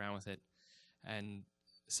able to play around with it. And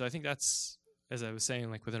so I think that's, as I was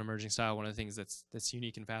saying, like with an emerging style, one of the things that's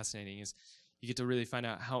unique and fascinating is you get to really find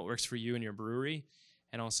out how it works for you and your brewery,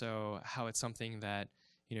 and also how it's something that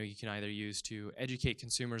you can either use to educate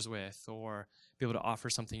consumers with, or be able to offer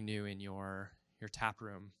something new in your tap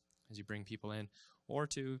room as you bring people in, or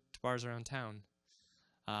to bars around town.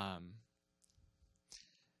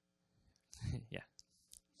 Yeah.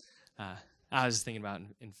 I was just thinking about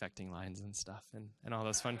infecting lines and stuff, and all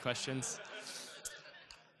those fun questions.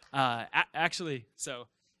 Actually, so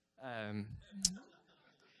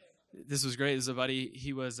this was great. This is a buddy.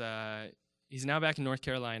 He's now back in North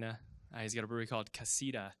Carolina. He's got a brewery called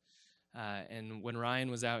Casita. And when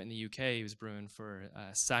Ryan was out in the UK, he was brewing for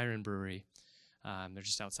Siren Brewery. They're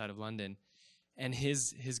just outside of London. And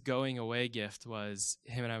his going away gift was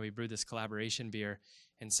him and we brewed this collaboration beer.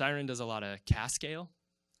 And Siren does a lot of cask ale,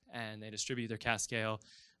 and they distribute their cask ale.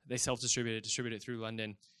 They distribute it through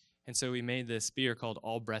London. And so we made this beer called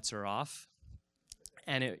All Brets Are Off.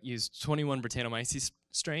 And it used 21 Brettanomyces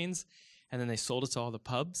strains. And then they sold it to all the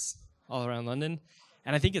pubs all around London.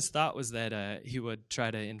 And I think his thought was that he would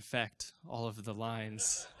try to infect all of the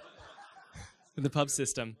lines with the pub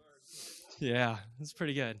system. Yeah, it's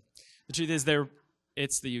pretty good. The truth is,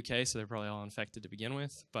 it's the UK, so they're probably all infected to begin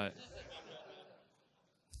with. But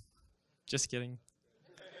just kidding.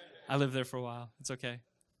 I lived there for a while. It's okay.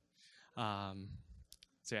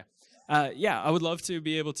 So yeah, I would love to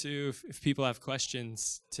be able to, if people have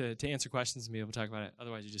questions, to answer questions and be able to talk about it.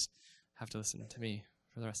 Otherwise, you just have to listen to me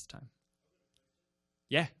for the rest of the time.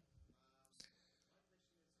 Yeah.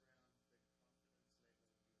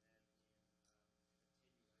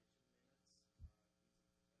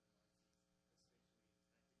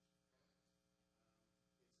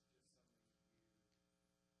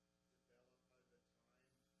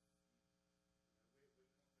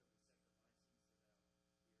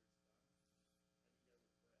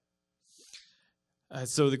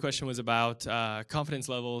 So the question was about confidence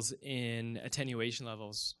levels in attenuation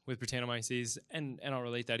levels with Brettanomyces, and I'll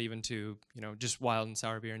relate that even to just wild and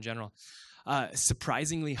sour beer in general.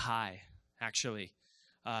 Surprisingly high, actually.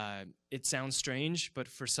 It sounds strange, but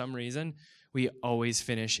for some reason we always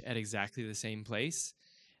finish at exactly the same place.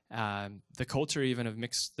 The culture even of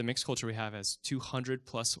the mixed culture we have has 200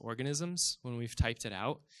 plus organisms when we've typed it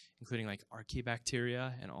out, including like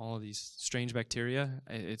archaebacteria and all of these strange bacteria.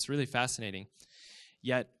 It's really fascinating.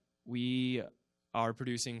 Yet we are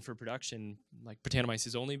producing for production like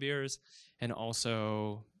Brettanomyces only beers, and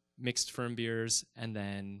also mixed firm beers, and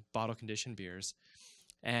then bottle conditioned beers.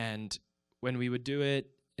 And when we would do it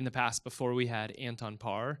in the past, before we had Anton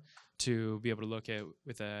Par to be able to look at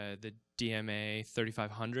with the DMA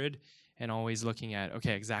 3500, and always looking at,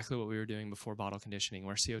 okay, exactly what we were doing before bottle conditioning,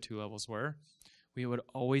 where CO2 levels were, we would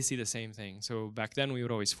always see the same thing. So back then we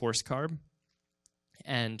would always force carb,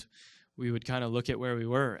 and we would kind of look at where we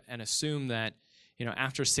were and assume that,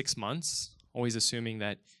 after 6 months, always assuming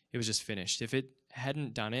that it was just finished. If it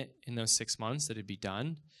hadn't done it in those 6 months, that it'd be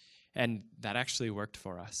done. And that actually worked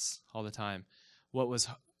for us all the time. What was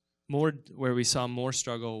where we saw more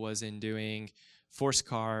struggle was in doing forced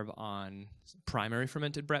carb on primary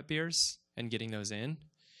fermented Brett beers and getting those in.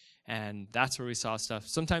 And that's where we saw stuff,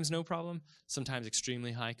 sometimes no problem, sometimes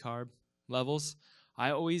extremely high carb levels.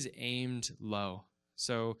 I always aimed low.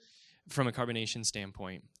 So from a carbonation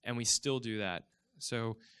standpoint, and we still do that.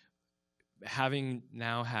 So having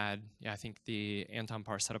now had, I think the Anton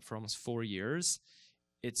Par set up for almost 4 years,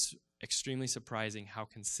 it's extremely surprising how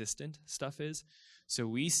consistent stuff is. So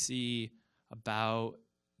we see about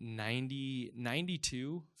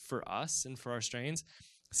 92 for us and for our strains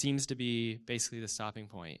seems to be basically the stopping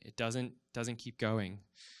point. It doesn't keep going.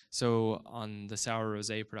 So on the sour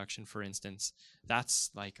rosé production, for instance, that's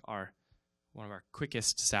like one of our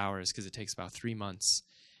quickest sours because it takes about 3 months.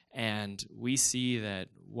 And we see that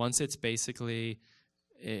once it's basically,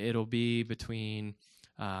 it'll be between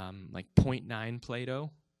like 0.9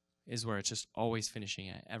 Plato is where it's just always finishing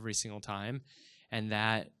at every single time. And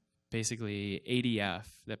that basically ADF,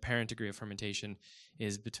 the parent degree of fermentation,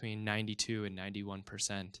 is between 92 and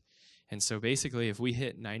 91%. And so basically if we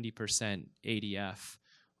hit 90% ADF,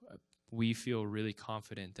 we feel really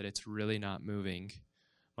confident that it's really not moving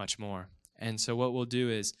much more. And so what we'll do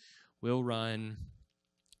is we'll run,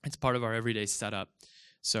 it's part of our everyday setup.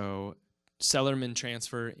 So Cellarman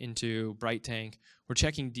transfer into Bright Tank. We're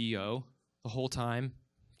checking DO the whole time,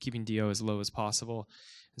 keeping DO as low as possible.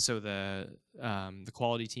 And so the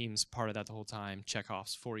quality team's part of that the whole time,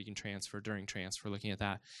 checkoffs before you can transfer, during transfer, looking at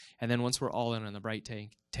that. And then once we're all in on the bright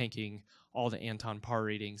tanking all the Anton par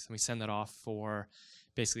readings, and we send that off for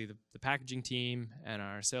basically the packaging team and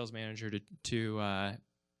our sales manager to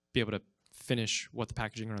be able to finish what the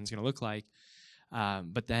packaging run is going to look like.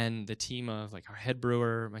 But then the team of like our head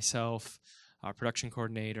brewer, myself, our production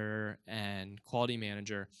coordinator, and quality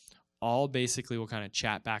manager all basically will kind of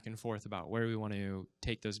chat back and forth about where we want to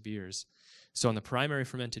take those beers. So on the primary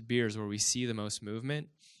fermented beers where we see the most movement,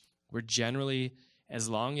 we're generally, as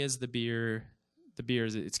long as the beers,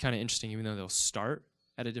 it's kind of interesting, even though they'll start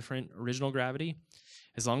at a different original gravity,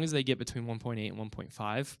 as long as they get between 1.8 and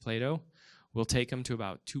 1.5 Plato, we'll take them to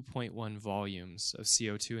about 2.1 volumes of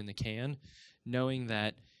CO2 in the can, knowing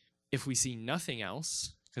that if we see nothing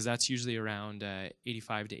else, because that's usually around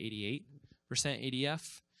 85 to 88%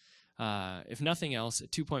 ADF, if nothing else,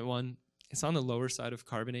 at 2.1, it's on the lower side of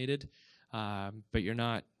carbonated, but you're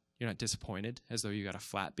not disappointed as though you got a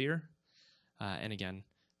flat beer. And again,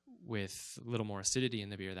 with a little more acidity in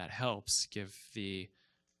the beer, that helps give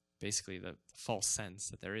basically the false sense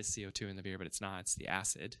that there is CO2 in the beer, but it's not. It's the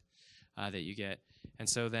acid that you get. And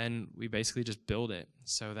so then we basically just build it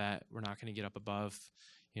so that we're not going to get up above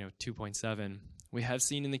 2.7. We have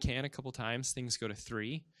seen in the can a couple times things go to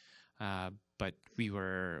 3. But we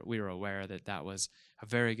were aware that was a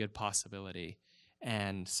very good possibility.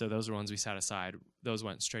 And so those are ones we set aside. Those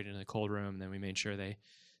went straight into the cold room. And then we made sure they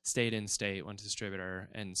stayed in state, went to distributor,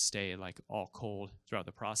 and stayed like all cold throughout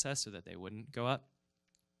the process so that they wouldn't go up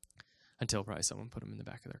until probably someone put them in the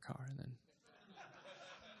back of their car. And then,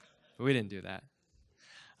 but we didn't do that.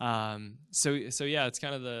 So yeah, it's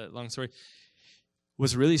kind of the long story.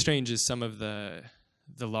 What's really strange is some of the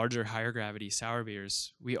larger, higher gravity sour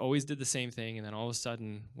beers, we always did the same thing, and then all of a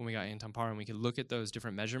sudden, when we got Anton Par and we could look at those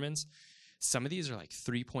different measurements, some of these are like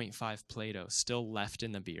 3.5 Plato still left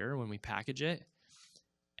in the beer when we package it,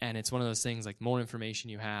 and it's one of those things, like, the more information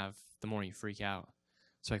you have, the more you freak out.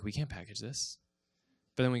 So like, we can't package this.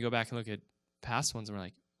 But then we go back and look at past ones, and we're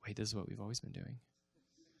like, wait, this is what we've always been doing.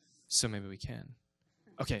 So maybe we can.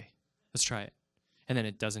 Okay, let's try it. And then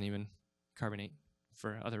it doesn't even carbonate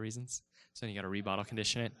for other reasons. So then you got to rebottle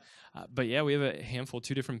condition it. But yeah, we have a handful,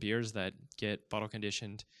 2 different beers that get bottle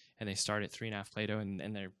conditioned, and they start at 3.5 Plato,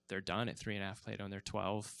 and they're done at 3.5 Plato, and they're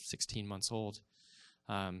 12, 16 months old.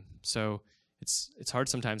 So it's hard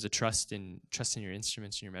sometimes to trust in your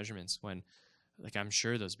instruments and your measurements when, like, I'm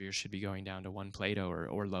sure those beers should be going down to 1 Plato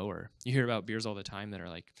or lower. You hear about beers all the time that are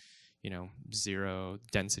like, 0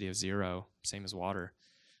 density of 0, same as water.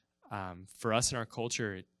 For us in our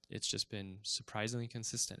culture, it's just been surprisingly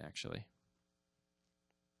consistent, actually.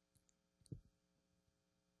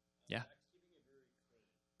 Yeah.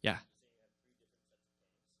 Yeah.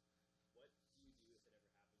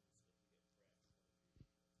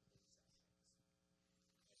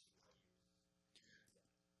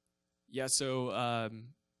 Yeah, so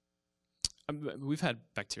we've had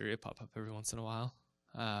bacteria pop up every once in a while.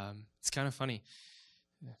 It's kind of funny.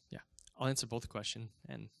 Yeah, I'll answer both the question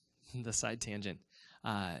and the side tangent.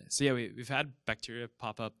 So yeah, we've had bacteria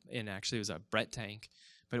pop up in, actually, it was a Brett tank,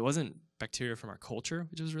 but it wasn't bacteria from our culture,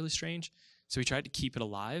 which was really strange. So we tried to keep it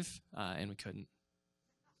alive, and we couldn't.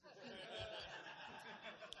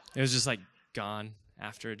 It was just like gone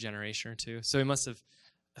after a generation or 2. So we must have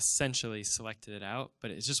essentially selected it out, but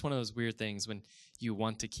it's just one of those weird things when you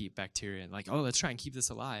want to keep bacteria, like, oh, let's try and keep this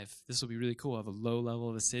alive. This will be really cool. Have a low level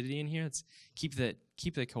of acidity in here. Let's keep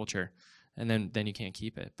the culture, and then you can't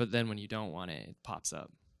keep it. But then when you don't want it, it pops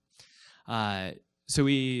up. So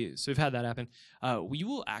we've had that happen.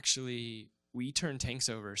 We turn tanks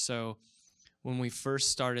over. So when we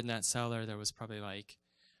first started in that cellar, there was probably like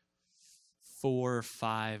 4 or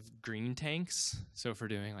 5 green tanks. So if we're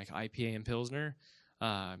doing like IPA and Pilsner,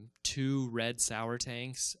 2 red sour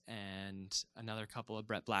tanks, and another couple of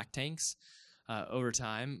Brett black tanks. Over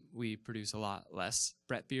time, we produce a lot less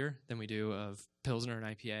Brett beer than we do of Pilsner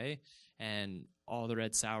and IPA, and all the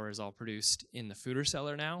red sour is all produced in the fooder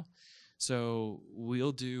cellar now. So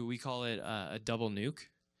we call it a double nuke.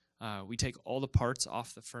 We take all the parts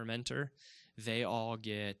off the fermenter. They all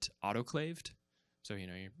get autoclaved. So,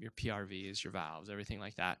 your PRVs, your valves, everything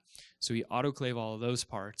like that. So we autoclave all of those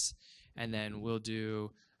parts, and then we'll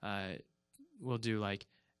do like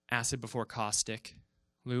acid before caustic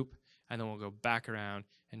loop, and then we'll go back around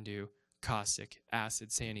and do caustic,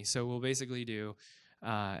 acid, sandy. So we'll basically do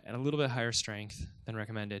at a little bit higher strength than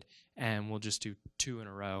recommended, and we'll just do 2 in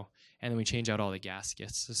a row. And then we change out all the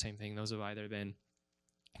gaskets. The same thing. Those have either been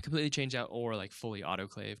completely changed out or like fully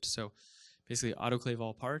autoclaved. So basically autoclave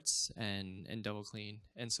all parts and double clean.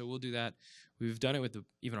 And so we'll do that. We've done it with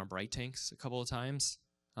even our bright tanks a couple of times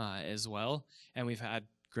as well, and we've had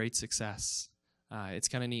great success. It's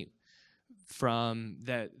kind of neat from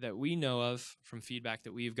that we know of, from feedback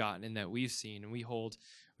that we've gotten and that we've seen. And we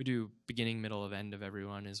do beginning, middle, of end of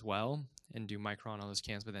everyone as well, and do micro on all those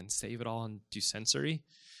cans, but then save it all and do sensory.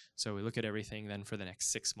 So we look at everything then for the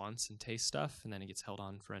next 6 months and taste stuff, and then it gets held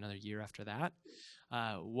on for another year after that.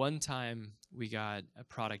 One time we got a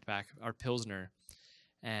product back, our Pilsner,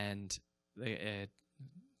 and it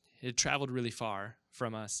traveled really far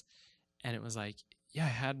from us, and it was like, yeah,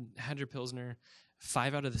 I had your Pilsner.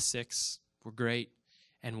 5 out of the 6 were great,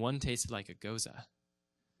 and 1 tasted like a Goza.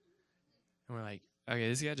 And we're like, okay,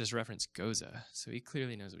 this guy just referenced Goza, so he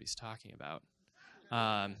clearly knows what he's talking about.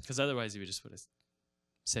 Because otherwise he would have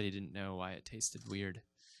said he didn't know why it tasted weird.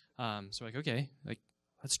 So we're like, okay,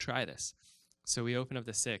 let's try this. So we opened up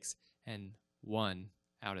the 6, and 1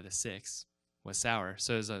 out of the 6 was sour.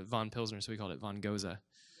 So it was a Von Pilsner, so we called it Von Goza.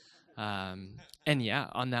 And yeah,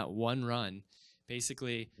 on that one run,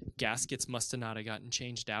 basically gaskets must have not have gotten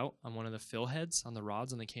changed out on one of the fill heads on the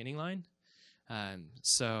rods on the canning line.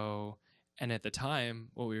 And at the time,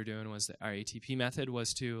 what we were doing was that our ATP method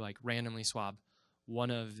was to randomly swab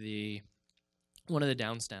one of the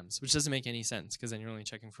down stems, which doesn't make any sense because then you're only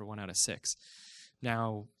checking for 1 out of 6.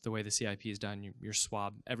 Now, the way the CIP is done, you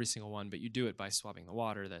swab every single one, but you do it by swabbing the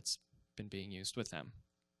water that's been being used with them.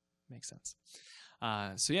 Makes sense.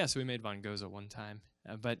 So we made Von Goza one time,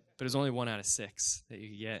 but it was only 1 out of 6 that you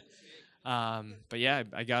could get. But yeah,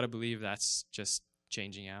 I gotta believe that's just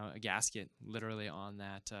changing out a gasket literally on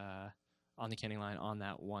that on the canning line on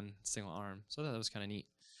that one single arm. So that was kind of neat.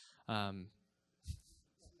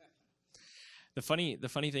 The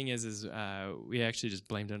funny thing is we actually just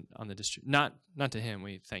blamed it on the distributor. Not to him.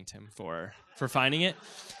 We thanked him for finding it,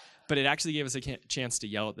 but it actually gave us a chance to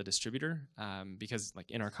yell at the distributor because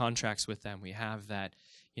in our contracts with them we have that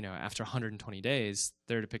after 120 days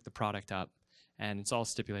they're to pick the product up, and it's all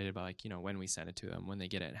stipulated by when we send it to them, when they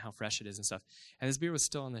get it, and how fresh it is and stuff. And this beer was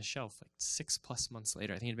still on the shelf 6+ months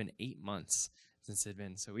later. I think it had been 8 months since it had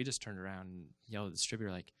been. So we just turned around and yelled at the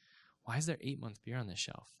distributor why is there 8-month beer on this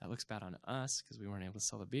shelf? That looks bad on us because we weren't able to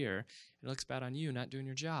sell the beer. It looks bad on you not doing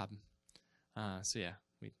your job. So yeah,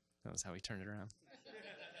 that was how we turned it around.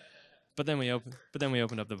 But then we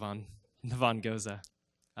opened up the Von Goza.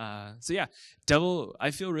 So yeah, I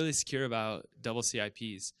feel really secure about double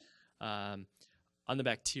CIPs. On the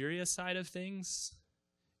bacteria side of things,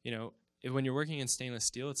 when you're working in stainless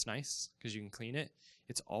steel, it's nice because you can clean it.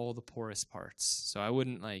 It's all the porous parts. So I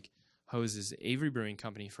wouldn't hoses. Avery Brewing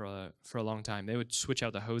Company for a long time, they would switch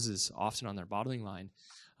out the hoses often on their bottling line,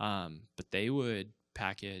 but they would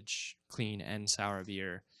package clean and sour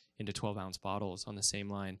beer into 12-ounce bottles on the same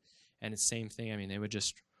line. And it's the same thing. I mean, they would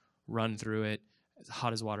just run through it as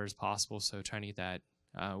hot as water as possible. So trying to get that.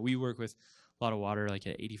 We work with a lot of water at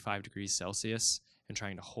 85 degrees Celsius and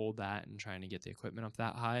trying to hold that and trying to get the equipment up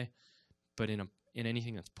that high. But in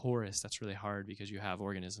anything that's porous, that's really hard because you have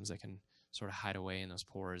organisms that can sort of hide away in those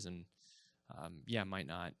pores and might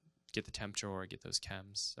not get the temperature or get those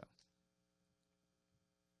chems. So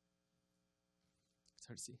it's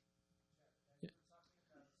hard to see. Yeah.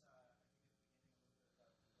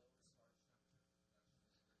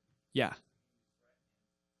 Yeah.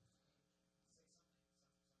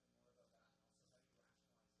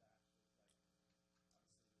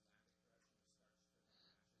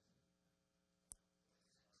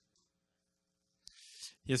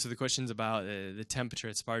 Yeah, so the question's about the temperature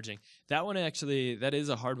at sparging. That one that is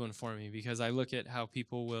a hard one for me because I look at how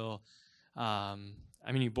people will,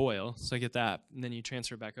 you boil, so I get that, and then you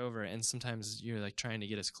transfer it back over, and sometimes you're trying to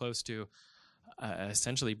get as close to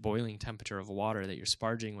essentially boiling temperature of water that you're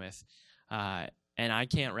sparging with, and I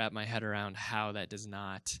can't wrap my head around how that does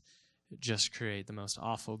not just create the most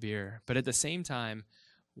awful beer. But at the same time,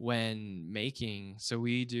 when making, so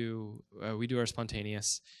we do our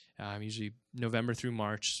spontaneous, usually November through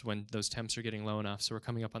March when those temps are getting low enough. So we're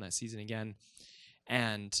coming up on that season again.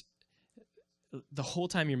 And the whole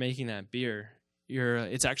time you're making that beer,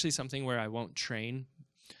 it's actually something where I won't train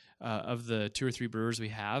of the 2 or 3 brewers we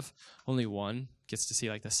have. Only one gets to see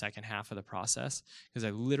the second half of the process because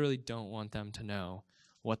I literally don't want them to know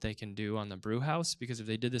what they can do on the brew house, because if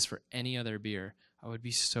they did this for any other beer, I would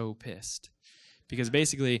be so pissed. Because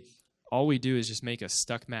basically, all we do is just make a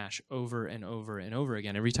stuck mash over and over and over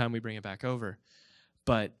again every time we bring it back over.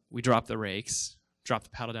 But we drop the rakes, drop the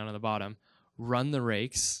paddle down to the bottom, run the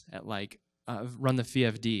rakes at run the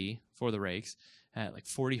VFD for the rakes at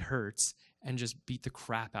 40 hertz, and just beat the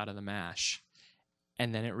crap out of the mash.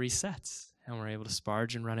 And then it resets. and we're able to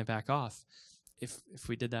sparge and run it back off. If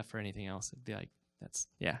we did that for anything else, it'd be like,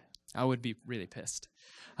 I would be really pissed.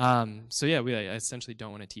 So yeah, I essentially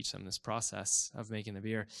don't want to teach them this process of making the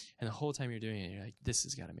beer. And the whole time you're doing it, you're like, this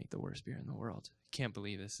has got to make the worst beer in the world. Can't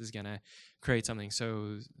believe this is going to create something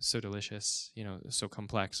so delicious, so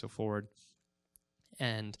complex, so forward.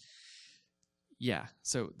 And yeah,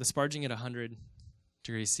 so the sparging at 100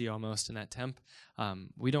 degrees C almost in that temp,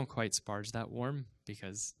 we don't quite sparge that warm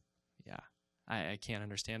because, I can't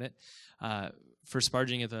understand it. For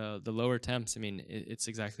sparging at the lower temps, I mean, it's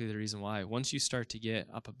exactly the reason why. Once you start to get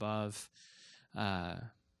up above, and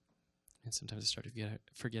sometimes I start to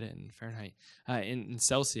forget it in Fahrenheit, in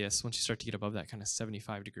Celsius, once you start to get above that kind of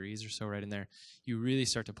 75 degrees or so right in there, you really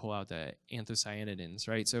start to pull out the anthocyanidins,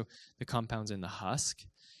 right? So the compounds in the husk.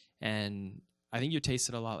 And I think you taste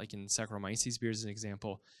it a lot, like in Saccharomyces beers as an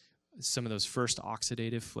example. Some of those first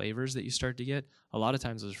oxidative flavors that you start to get, a lot of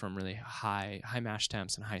times those are from really high mash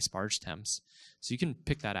temps and high sparge temps. So you can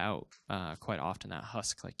pick that out quite often, that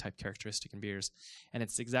husk-like type characteristic in beers. And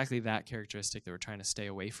it's exactly that characteristic that we're trying to stay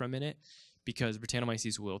away from in it, because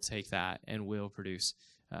Brettanomyces will take that and will produce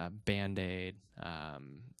Band-Aid,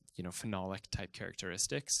 phenolic type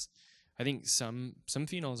characteristics. I think some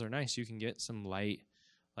phenols are nice. You can get some light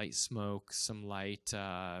smoke, some light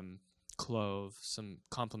clove, some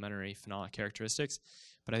complementary phenolic characteristics,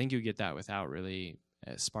 but I think you get that without really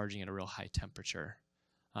sparging at a real high temperature.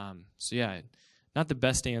 So yeah, not the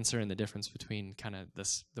best answer in the difference between kind of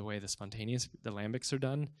the way the lambics are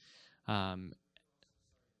done. Yeah.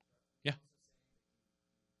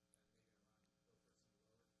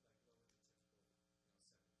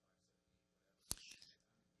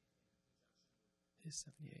 It's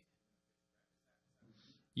 78.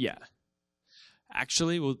 Yeah.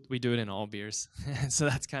 Actually, we do it in all beers. So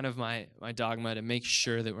that's kind of my dogma, to make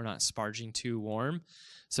sure that we're not sparging too warm,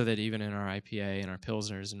 so that even in our IPA and our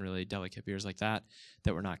Pilsners and really delicate beers like that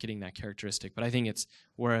we're not getting that characteristic. But I think it's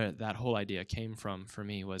where that whole idea came from for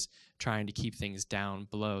me, was trying to keep things down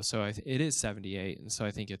below. So it is 78, and so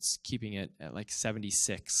I think it's keeping it at like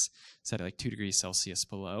 76, set at like 2 degrees Celsius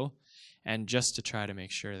below, and just to try to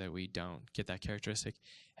make sure that we don't get that characteristic.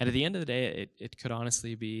 And at the end of the day, it could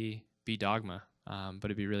honestly be dogma. But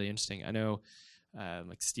it'd be really interesting. I know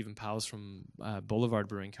like Stephen Powell's from Boulevard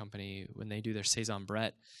Brewing Company, when they do their Saison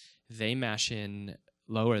Brett, they mash in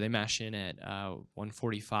lower. They mash in at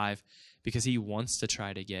 145 because he wants to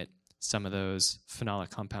try to get some of those phenolic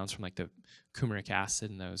compounds from like the coumaric acid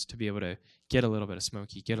and those to be able to get a little bit of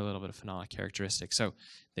smoky, get a little bit of phenolic characteristics. So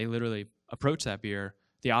they literally approach that beer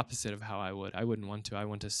the opposite of how I would. I wouldn't want to. I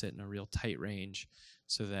want to sit in a real tight range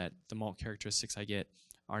so that the malt characteristics I get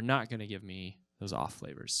are not going to give me those off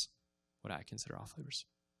flavors, what I consider off flavors.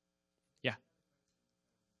 Yeah.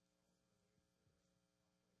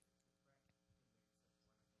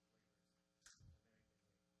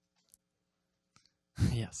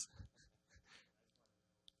 Yes.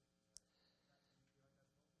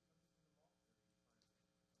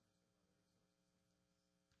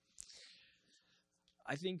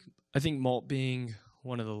 I think malt being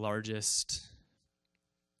one of the largest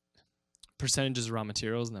percentages of raw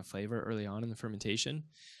materials in the flavor early on in the fermentation,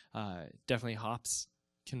 definitely hops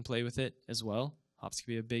can play with it as well. Hops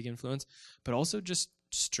can be a big influence, but also just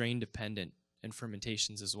strain dependent in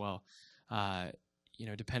fermentations as well.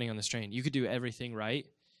 Depending on the strain, you could do everything right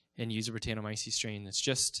and use a Brettanomyces strain that's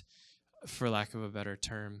just, for lack of a better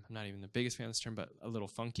term, I'm not even the biggest fan of this term, but a little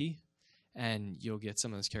funky, and you'll get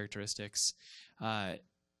some of those characteristics. At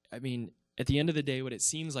the end of the day, what it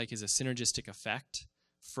seems like is a synergistic effect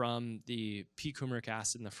from the p-coumaric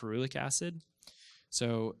acid and the ferulic acid.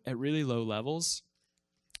 So at really low levels,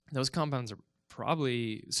 those compounds are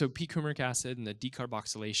probably, so p-coumaric acid and the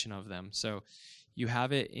decarboxylation of them. So you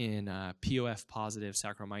have it in POF positive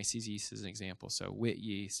Saccharomyces yeast as an example. So wheat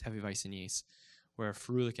yeast, Hefeweizen yeast, where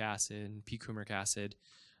ferulic acid and p-coumaric acid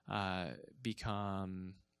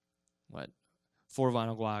become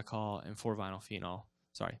 4-vinyl guaiacol and 4-vinyl phenol.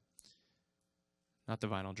 Sorry, not the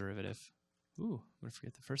vinyl derivative. Ooh, I'm going to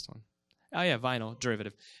forget the first one. Oh yeah, vinyl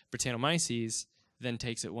derivative. Brettanomyces then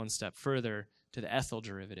takes it one step further to the ethyl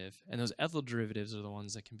derivative. And those ethyl derivatives are the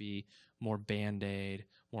ones that can be more Band-Aid,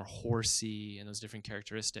 more horsey, and those different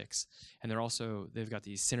characteristics. And they've got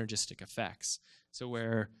these synergistic effects. So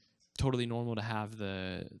where totally normal to have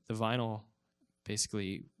the vinyl,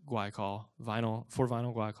 basically guaiacol, 4-vinyl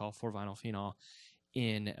guaiacol, 4-vinyl phenol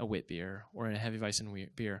in a wit beer or in a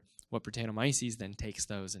Hefeweizen beer. What Brettanomyces then takes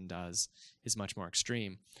those and does is much more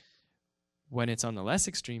extreme. When it's on the less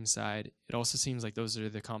extreme side, it also seems like those are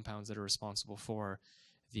the compounds that are responsible for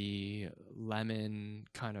the lemon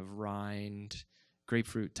kind of rind,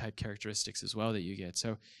 grapefruit type characteristics as well that you get.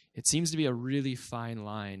 So it seems to be a really fine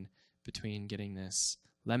line between getting this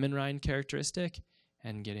lemon rind characteristic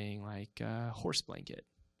and getting like horse blanket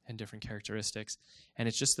and different characteristics. And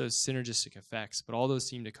it's just those synergistic effects, but all those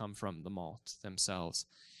seem to come from the malt themselves.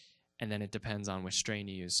 And then it depends on which strain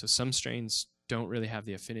you use. So some strains don't really have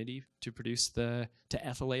the affinity to produce to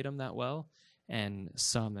ethylate them that well, and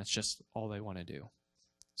some that's just all they want to do.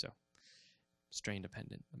 So strain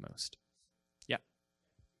dependent the most. Yeah.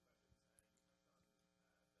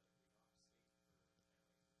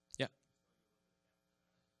 Yeah.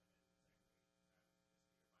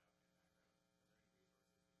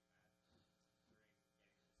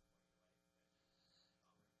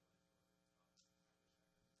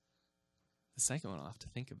 The second one I'll have to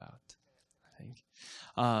think about, I think.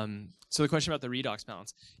 So the question about the redox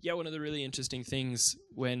balance. Yeah, one of the really interesting things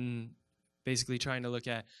when basically trying to look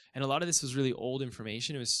at, and a lot of this was really old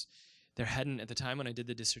information. It was, there hadn't, at the time when I did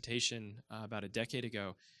the dissertation about a decade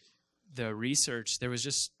ago, the research, there was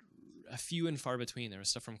just a few and far between. There was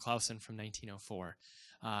stuff from Clausen from 1904.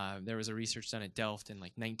 There was a research done at Delft in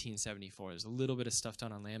like 1974. There's a little bit of stuff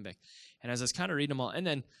done on lambic. And as I was kind of reading them all, and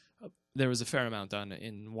then there was a fair amount done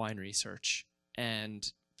in wine research. And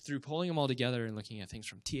through pulling them all together and looking at things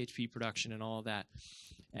from THP production and all of that,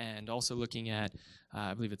 and also looking at,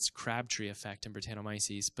 I believe it's Crabtree effect in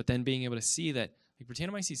Brettanomyces, but then being able to see that like,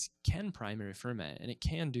 Brettanomyces can primary ferment, and it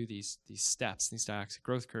can do these steps, these dioxic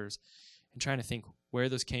growth curves, and trying to think where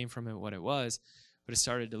those came from and what it was. What I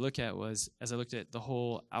started to look at was, as I looked at the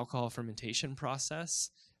whole alcohol fermentation process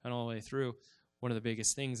and all the way through, one of the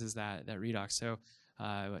biggest things is that redox. So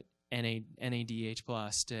NADH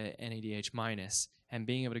plus to NADH minus, and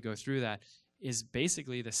being able to go through that is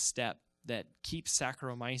basically the step that keeps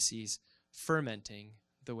Saccharomyces fermenting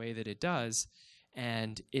the way that it does,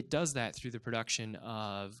 and it does that through the production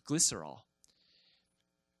of glycerol.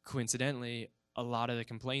 Coincidentally, a lot of the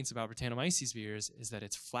complaints about Brettanomyces beers is that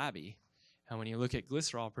it's flabby, and when you look at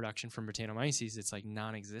glycerol production from Brettanomyces, it's like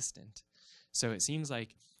non-existent. So it seems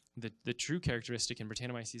like the true characteristic in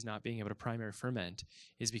Brettanomyces not being able to primary ferment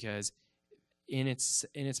is because in its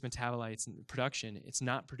metabolites and production, it's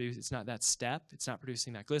not that step, it's not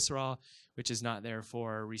producing that glycerol, which is not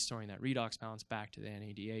therefore restoring that redox balance back to the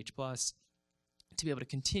NADH plus to be able to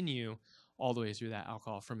continue all the way through that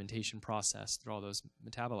alcohol fermentation process through all those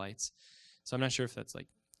metabolites. So I'm not sure if that's like,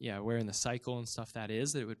 yeah, where in the cycle and stuff that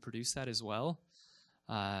is that it would produce that as well.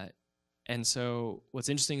 And so what's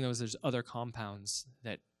interesting though is there's other compounds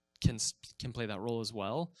that can play that role as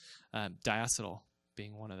well, diacetyl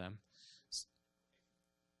being one of them.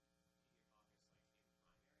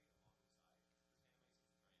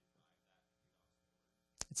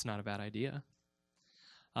 It's not a bad idea.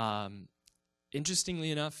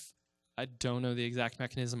 Interestingly enough, I don't know the exact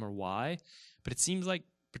mechanism or why, but it seems like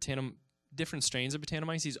different strains of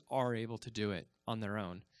Brettanomyces are able to do it on their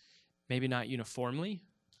own. Maybe not uniformly,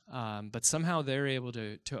 but somehow they're able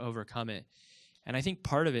to overcome it. And I think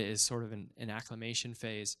part of it is sort of an acclimation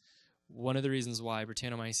phase. One of the reasons why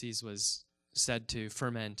Brettanomyces was said to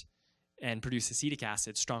ferment and produce acetic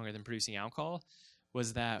acid stronger than producing alcohol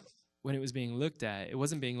was that when it was being looked at, it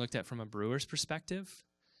wasn't being looked at from a brewer's perspective.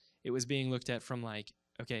 It was being looked at from like,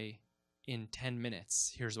 okay, in 10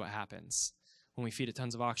 minutes, here's what happens. When we feed it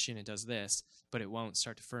tons of oxygen, it does this, but it won't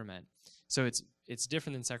start to ferment. So it's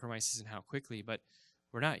different than Saccharomyces in how quickly, but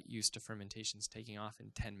we're not used to fermentations taking off in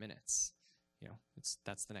 10 minutes. You know,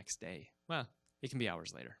 that's the next day. Well, it can be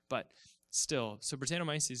hours later, but still. So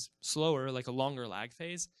Brettanomyces slower, like a longer lag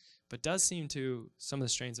phase, but does seem to, some of the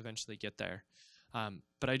strains eventually get there.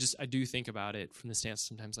 But I do think about it from the stance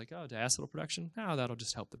sometimes like, oh, diacetyl production, that'll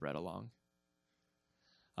just help the bread along.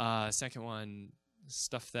 Second one,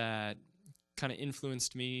 stuff that kind of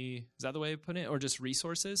influenced me, is that the way I put it? Or just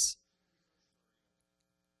resources?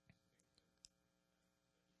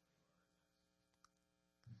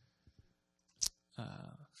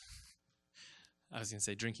 I was going to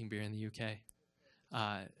say drinking beer in the UK.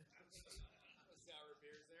 I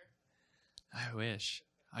wish.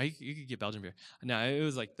 You could get Belgian beer. No,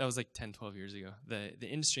 that was like 10, 12 years ago. The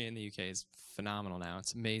industry in the UK is phenomenal now.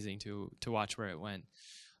 It's amazing to watch where it went.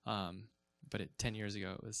 But 10 years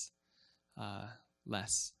ago it was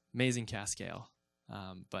less. Amazing cask ale.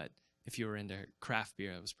 But if you were into craft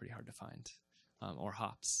beer, it was pretty hard to find, or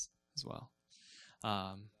hops as well.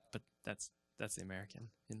 But that's the American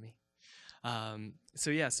in me.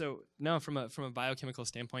 So no, from a biochemical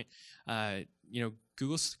standpoint,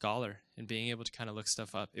 Google Scholar and being able to kind of look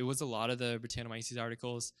stuff up. It was a lot of the Brettanomyces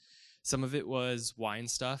articles. Some of it was wine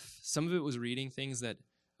stuff. Some of it was reading things that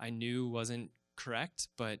I knew wasn't correct,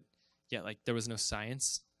 but yeah, like there was no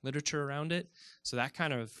science literature around it. So that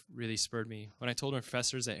kind of really spurred me. When I told my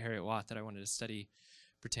professors at Heriot-Watt that I wanted to study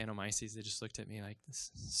Brettanomyces, they just looked at me like,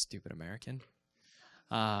 this stupid American.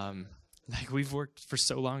 Like, we've worked for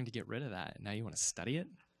so long to get rid of that, and now you want to study it?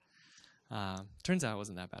 Turns out it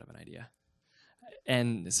wasn't that bad of an idea.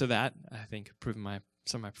 And so that, I think, proving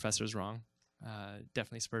some of my professors wrong,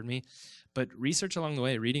 definitely spurred me. But research along the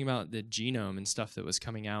way, reading about the genome and stuff that was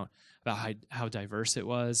coming out, about how diverse it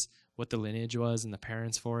was, what the lineage was and the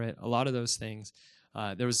parents for it, a lot of those things.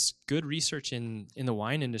 There was good research in the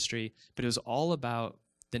wine industry, but it was all about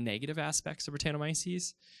the negative aspects of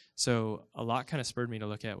Brettanomyces. So a lot kind of spurred me to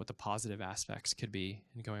look at what the positive aspects could be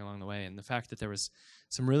in going along the way. And the fact that there was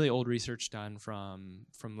some really old research done from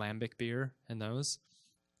lambic beer and those.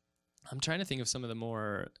 I'm trying to think of some of the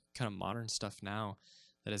more kind of modern stuff now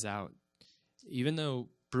that is out. Even though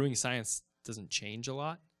brewing science doesn't change a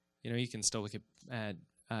lot, you can still look at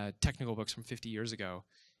technical books from 50 years ago,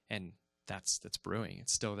 and that's brewing.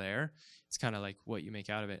 It's still there. It's kind of like what you make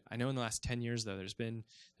out of it. I know in the last 10 years, though, there's been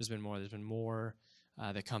more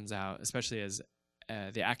that comes out, especially as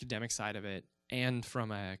the academic side of it and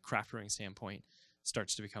from a craft brewing standpoint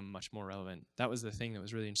starts to become much more relevant. That was the thing that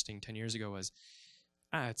was really interesting 10 years ago was,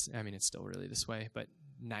 it's still really this way, but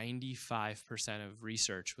 95% of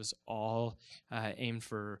research was all aimed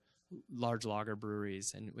for large lager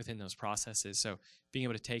breweries and within those processes. So being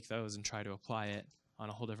able to take those and try to apply it on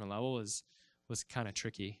a whole different level was kind of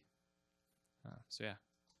tricky. So yeah,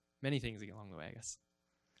 many things along the way, I guess.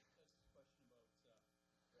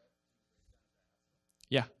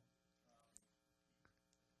 Yeah.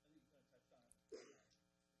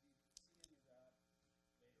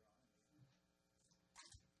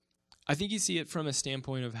 I think you see it from a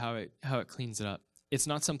standpoint of how it cleans it up. It's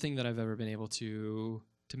not something that I've ever been able to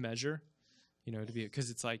measure, because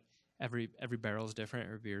it's like every barrel is different,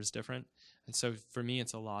 every beer is different, and so for me,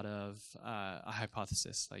 it's a lot of a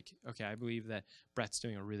hypothesis. Like, okay, I believe that Brett's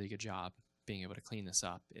doing a really good job being able to clean this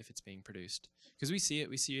up if it's being produced, because we see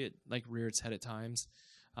it like rear its head at times.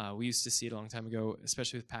 We used to see it a long time ago,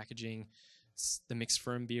 especially with packaging the mixed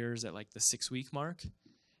firm beers at like the 6-week mark.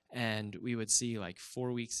 And we would see like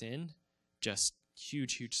 4 weeks in, just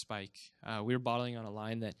huge spike. We were bottling on a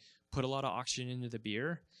line that put a lot of oxygen into the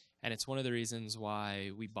beer, and it's one of the reasons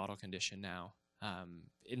why we bottle condition now.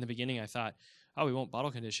 In the beginning, I thought, we won't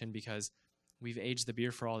bottle condition because we've aged the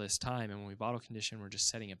beer for all this time, and when we bottle condition, we're just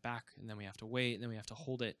setting it back, and then we have to wait, and then we have to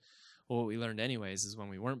hold it. Well, what we learned anyways is when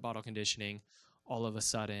we weren't bottle conditioning, all of a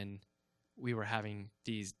sudden, we were having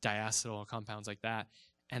these diacetyl compounds like that,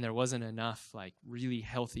 and there wasn't enough like really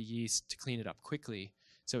healthy yeast to clean it up quickly.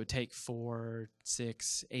 So it would take 4,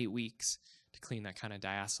 6, 8 weeks to clean that kind of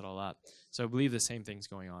diacetyl up. So I believe the same thing's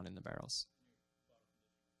going on in the barrels.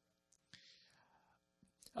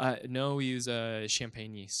 No, we use a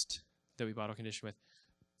champagne yeast that we bottle condition with,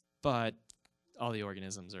 but all the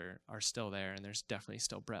organisms are still there, and there's definitely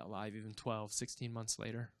still Brett alive even 12, 16 months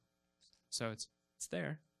later. So it's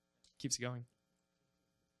there, keeps it going.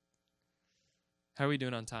 How are we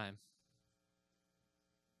doing on time?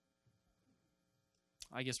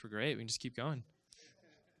 I guess we're great. We can just keep going.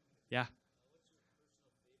 Yeah.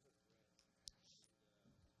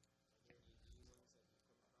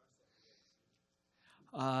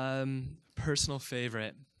 Personal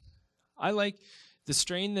favorite. I like the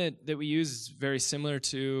strain that we use is very similar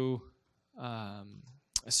to a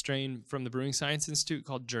strain from the Brewing Science Institute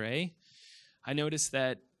called Dre. I noticed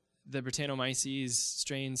that the Brettanomyces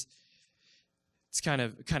strains, it's kind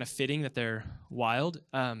of fitting that they're wild.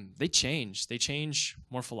 They change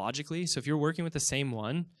morphologically. So if you're working with the same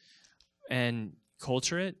one and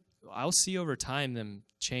culture it, I'll see over time them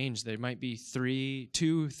change. There might be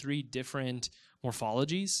 2, 3 different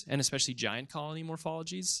morphologies, and especially giant colony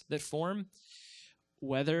morphologies that form.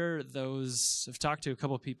 Whether those, I've talked to a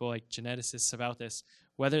couple of people like geneticists about this,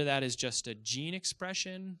 whether that is just a gene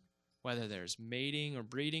expression, whether there's mating or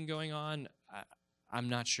breeding going on, I'm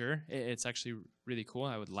not sure. It's actually really cool.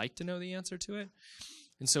 I would like to know the answer to it.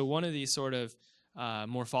 And so one of these sort of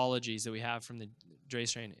morphologies that we have from the Dre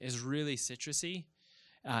strain is really citrusy.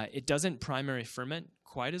 It doesn't primary ferment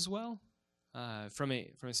quite as well from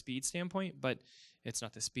a speed standpoint, but it's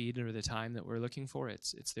not the speed or the time that we're looking for.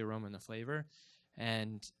 It's the aroma and the flavor.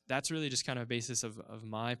 And that's really just kind of a basis of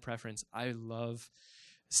my preference. I love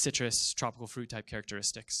citrus, tropical fruit type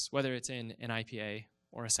characteristics, whether it's in an IPA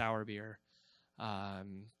or a sour beer,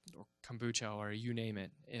 or kombucha, or you name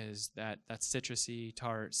it, is that citrusy,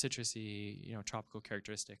 tart, citrusy, tropical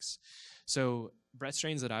characteristics. So Brett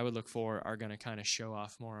strains that I would look for are going to kind of show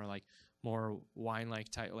off more wine-like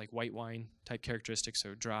type, like white wine type characteristics.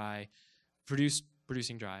 So dry, produced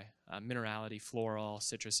producing dry. Minerality, floral,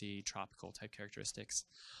 citrusy, tropical type characteristics.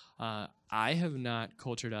 I have not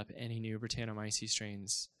cultured up any new Brettanomyces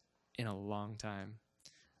strains in a long time.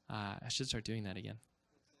 I should start doing that again.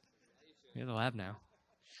 We have the lab now.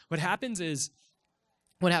 What happened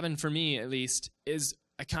for me at least, is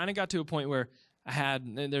I kind of got to a point where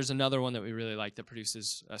there's another one that we really like that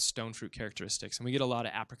produces stone fruit characteristics. And we get a lot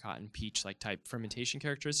of apricot and peach like type fermentation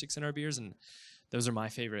characteristics in our beers. And those are my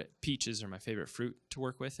favorite. Peaches are my favorite fruit to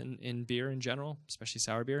work with in beer in general, especially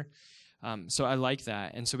sour beer. So I like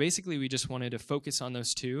that. And so basically we just wanted to focus on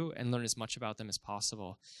those two and learn as much about them as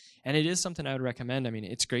possible. And it is something I would recommend. I mean,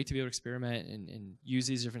 it's great to be able to experiment and use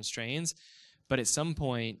these different strains. But at some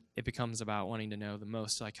point, it becomes about wanting to know the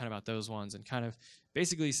most, like kind of about those ones, and kind of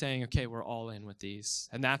basically saying, okay, we're all in with these.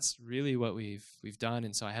 And that's really what we've done.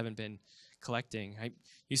 And so I haven't been collecting. I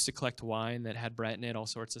used to collect wine that had Brett in it, all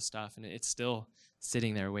sorts of stuff, and it's still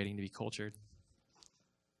sitting there waiting to be cultured.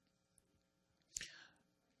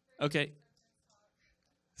 Okay.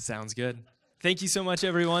 Sounds good. Thank you so much,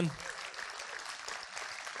 everyone.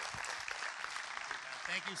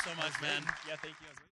 Thank you so much, man. Yeah, thank you.